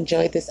guys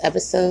enjoyed this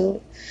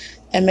episode.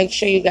 And make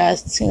sure you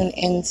guys tune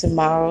in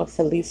tomorrow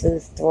for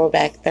Lisa's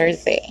Throwback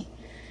Thursday.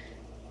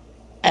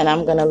 And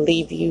I'm going to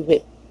leave you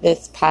with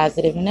this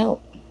positive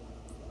note.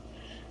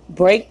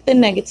 Break the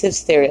negative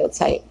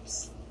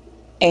stereotypes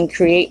and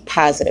create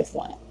positive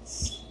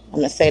ones. I'm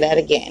going to say that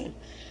again.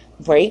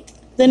 Break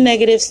the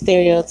negative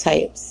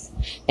stereotypes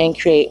and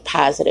create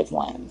positive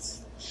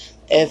ones.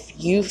 If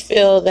you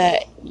feel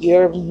that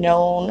you're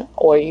known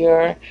or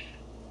your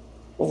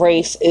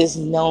race is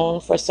known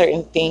for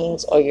certain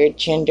things or your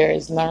gender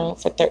is known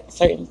for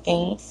certain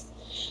things,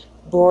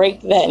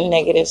 break that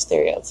negative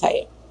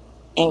stereotype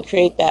and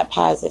create that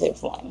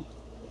positive one.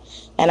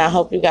 And I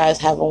hope you guys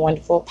have a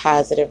wonderful,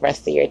 positive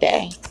rest of your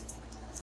day.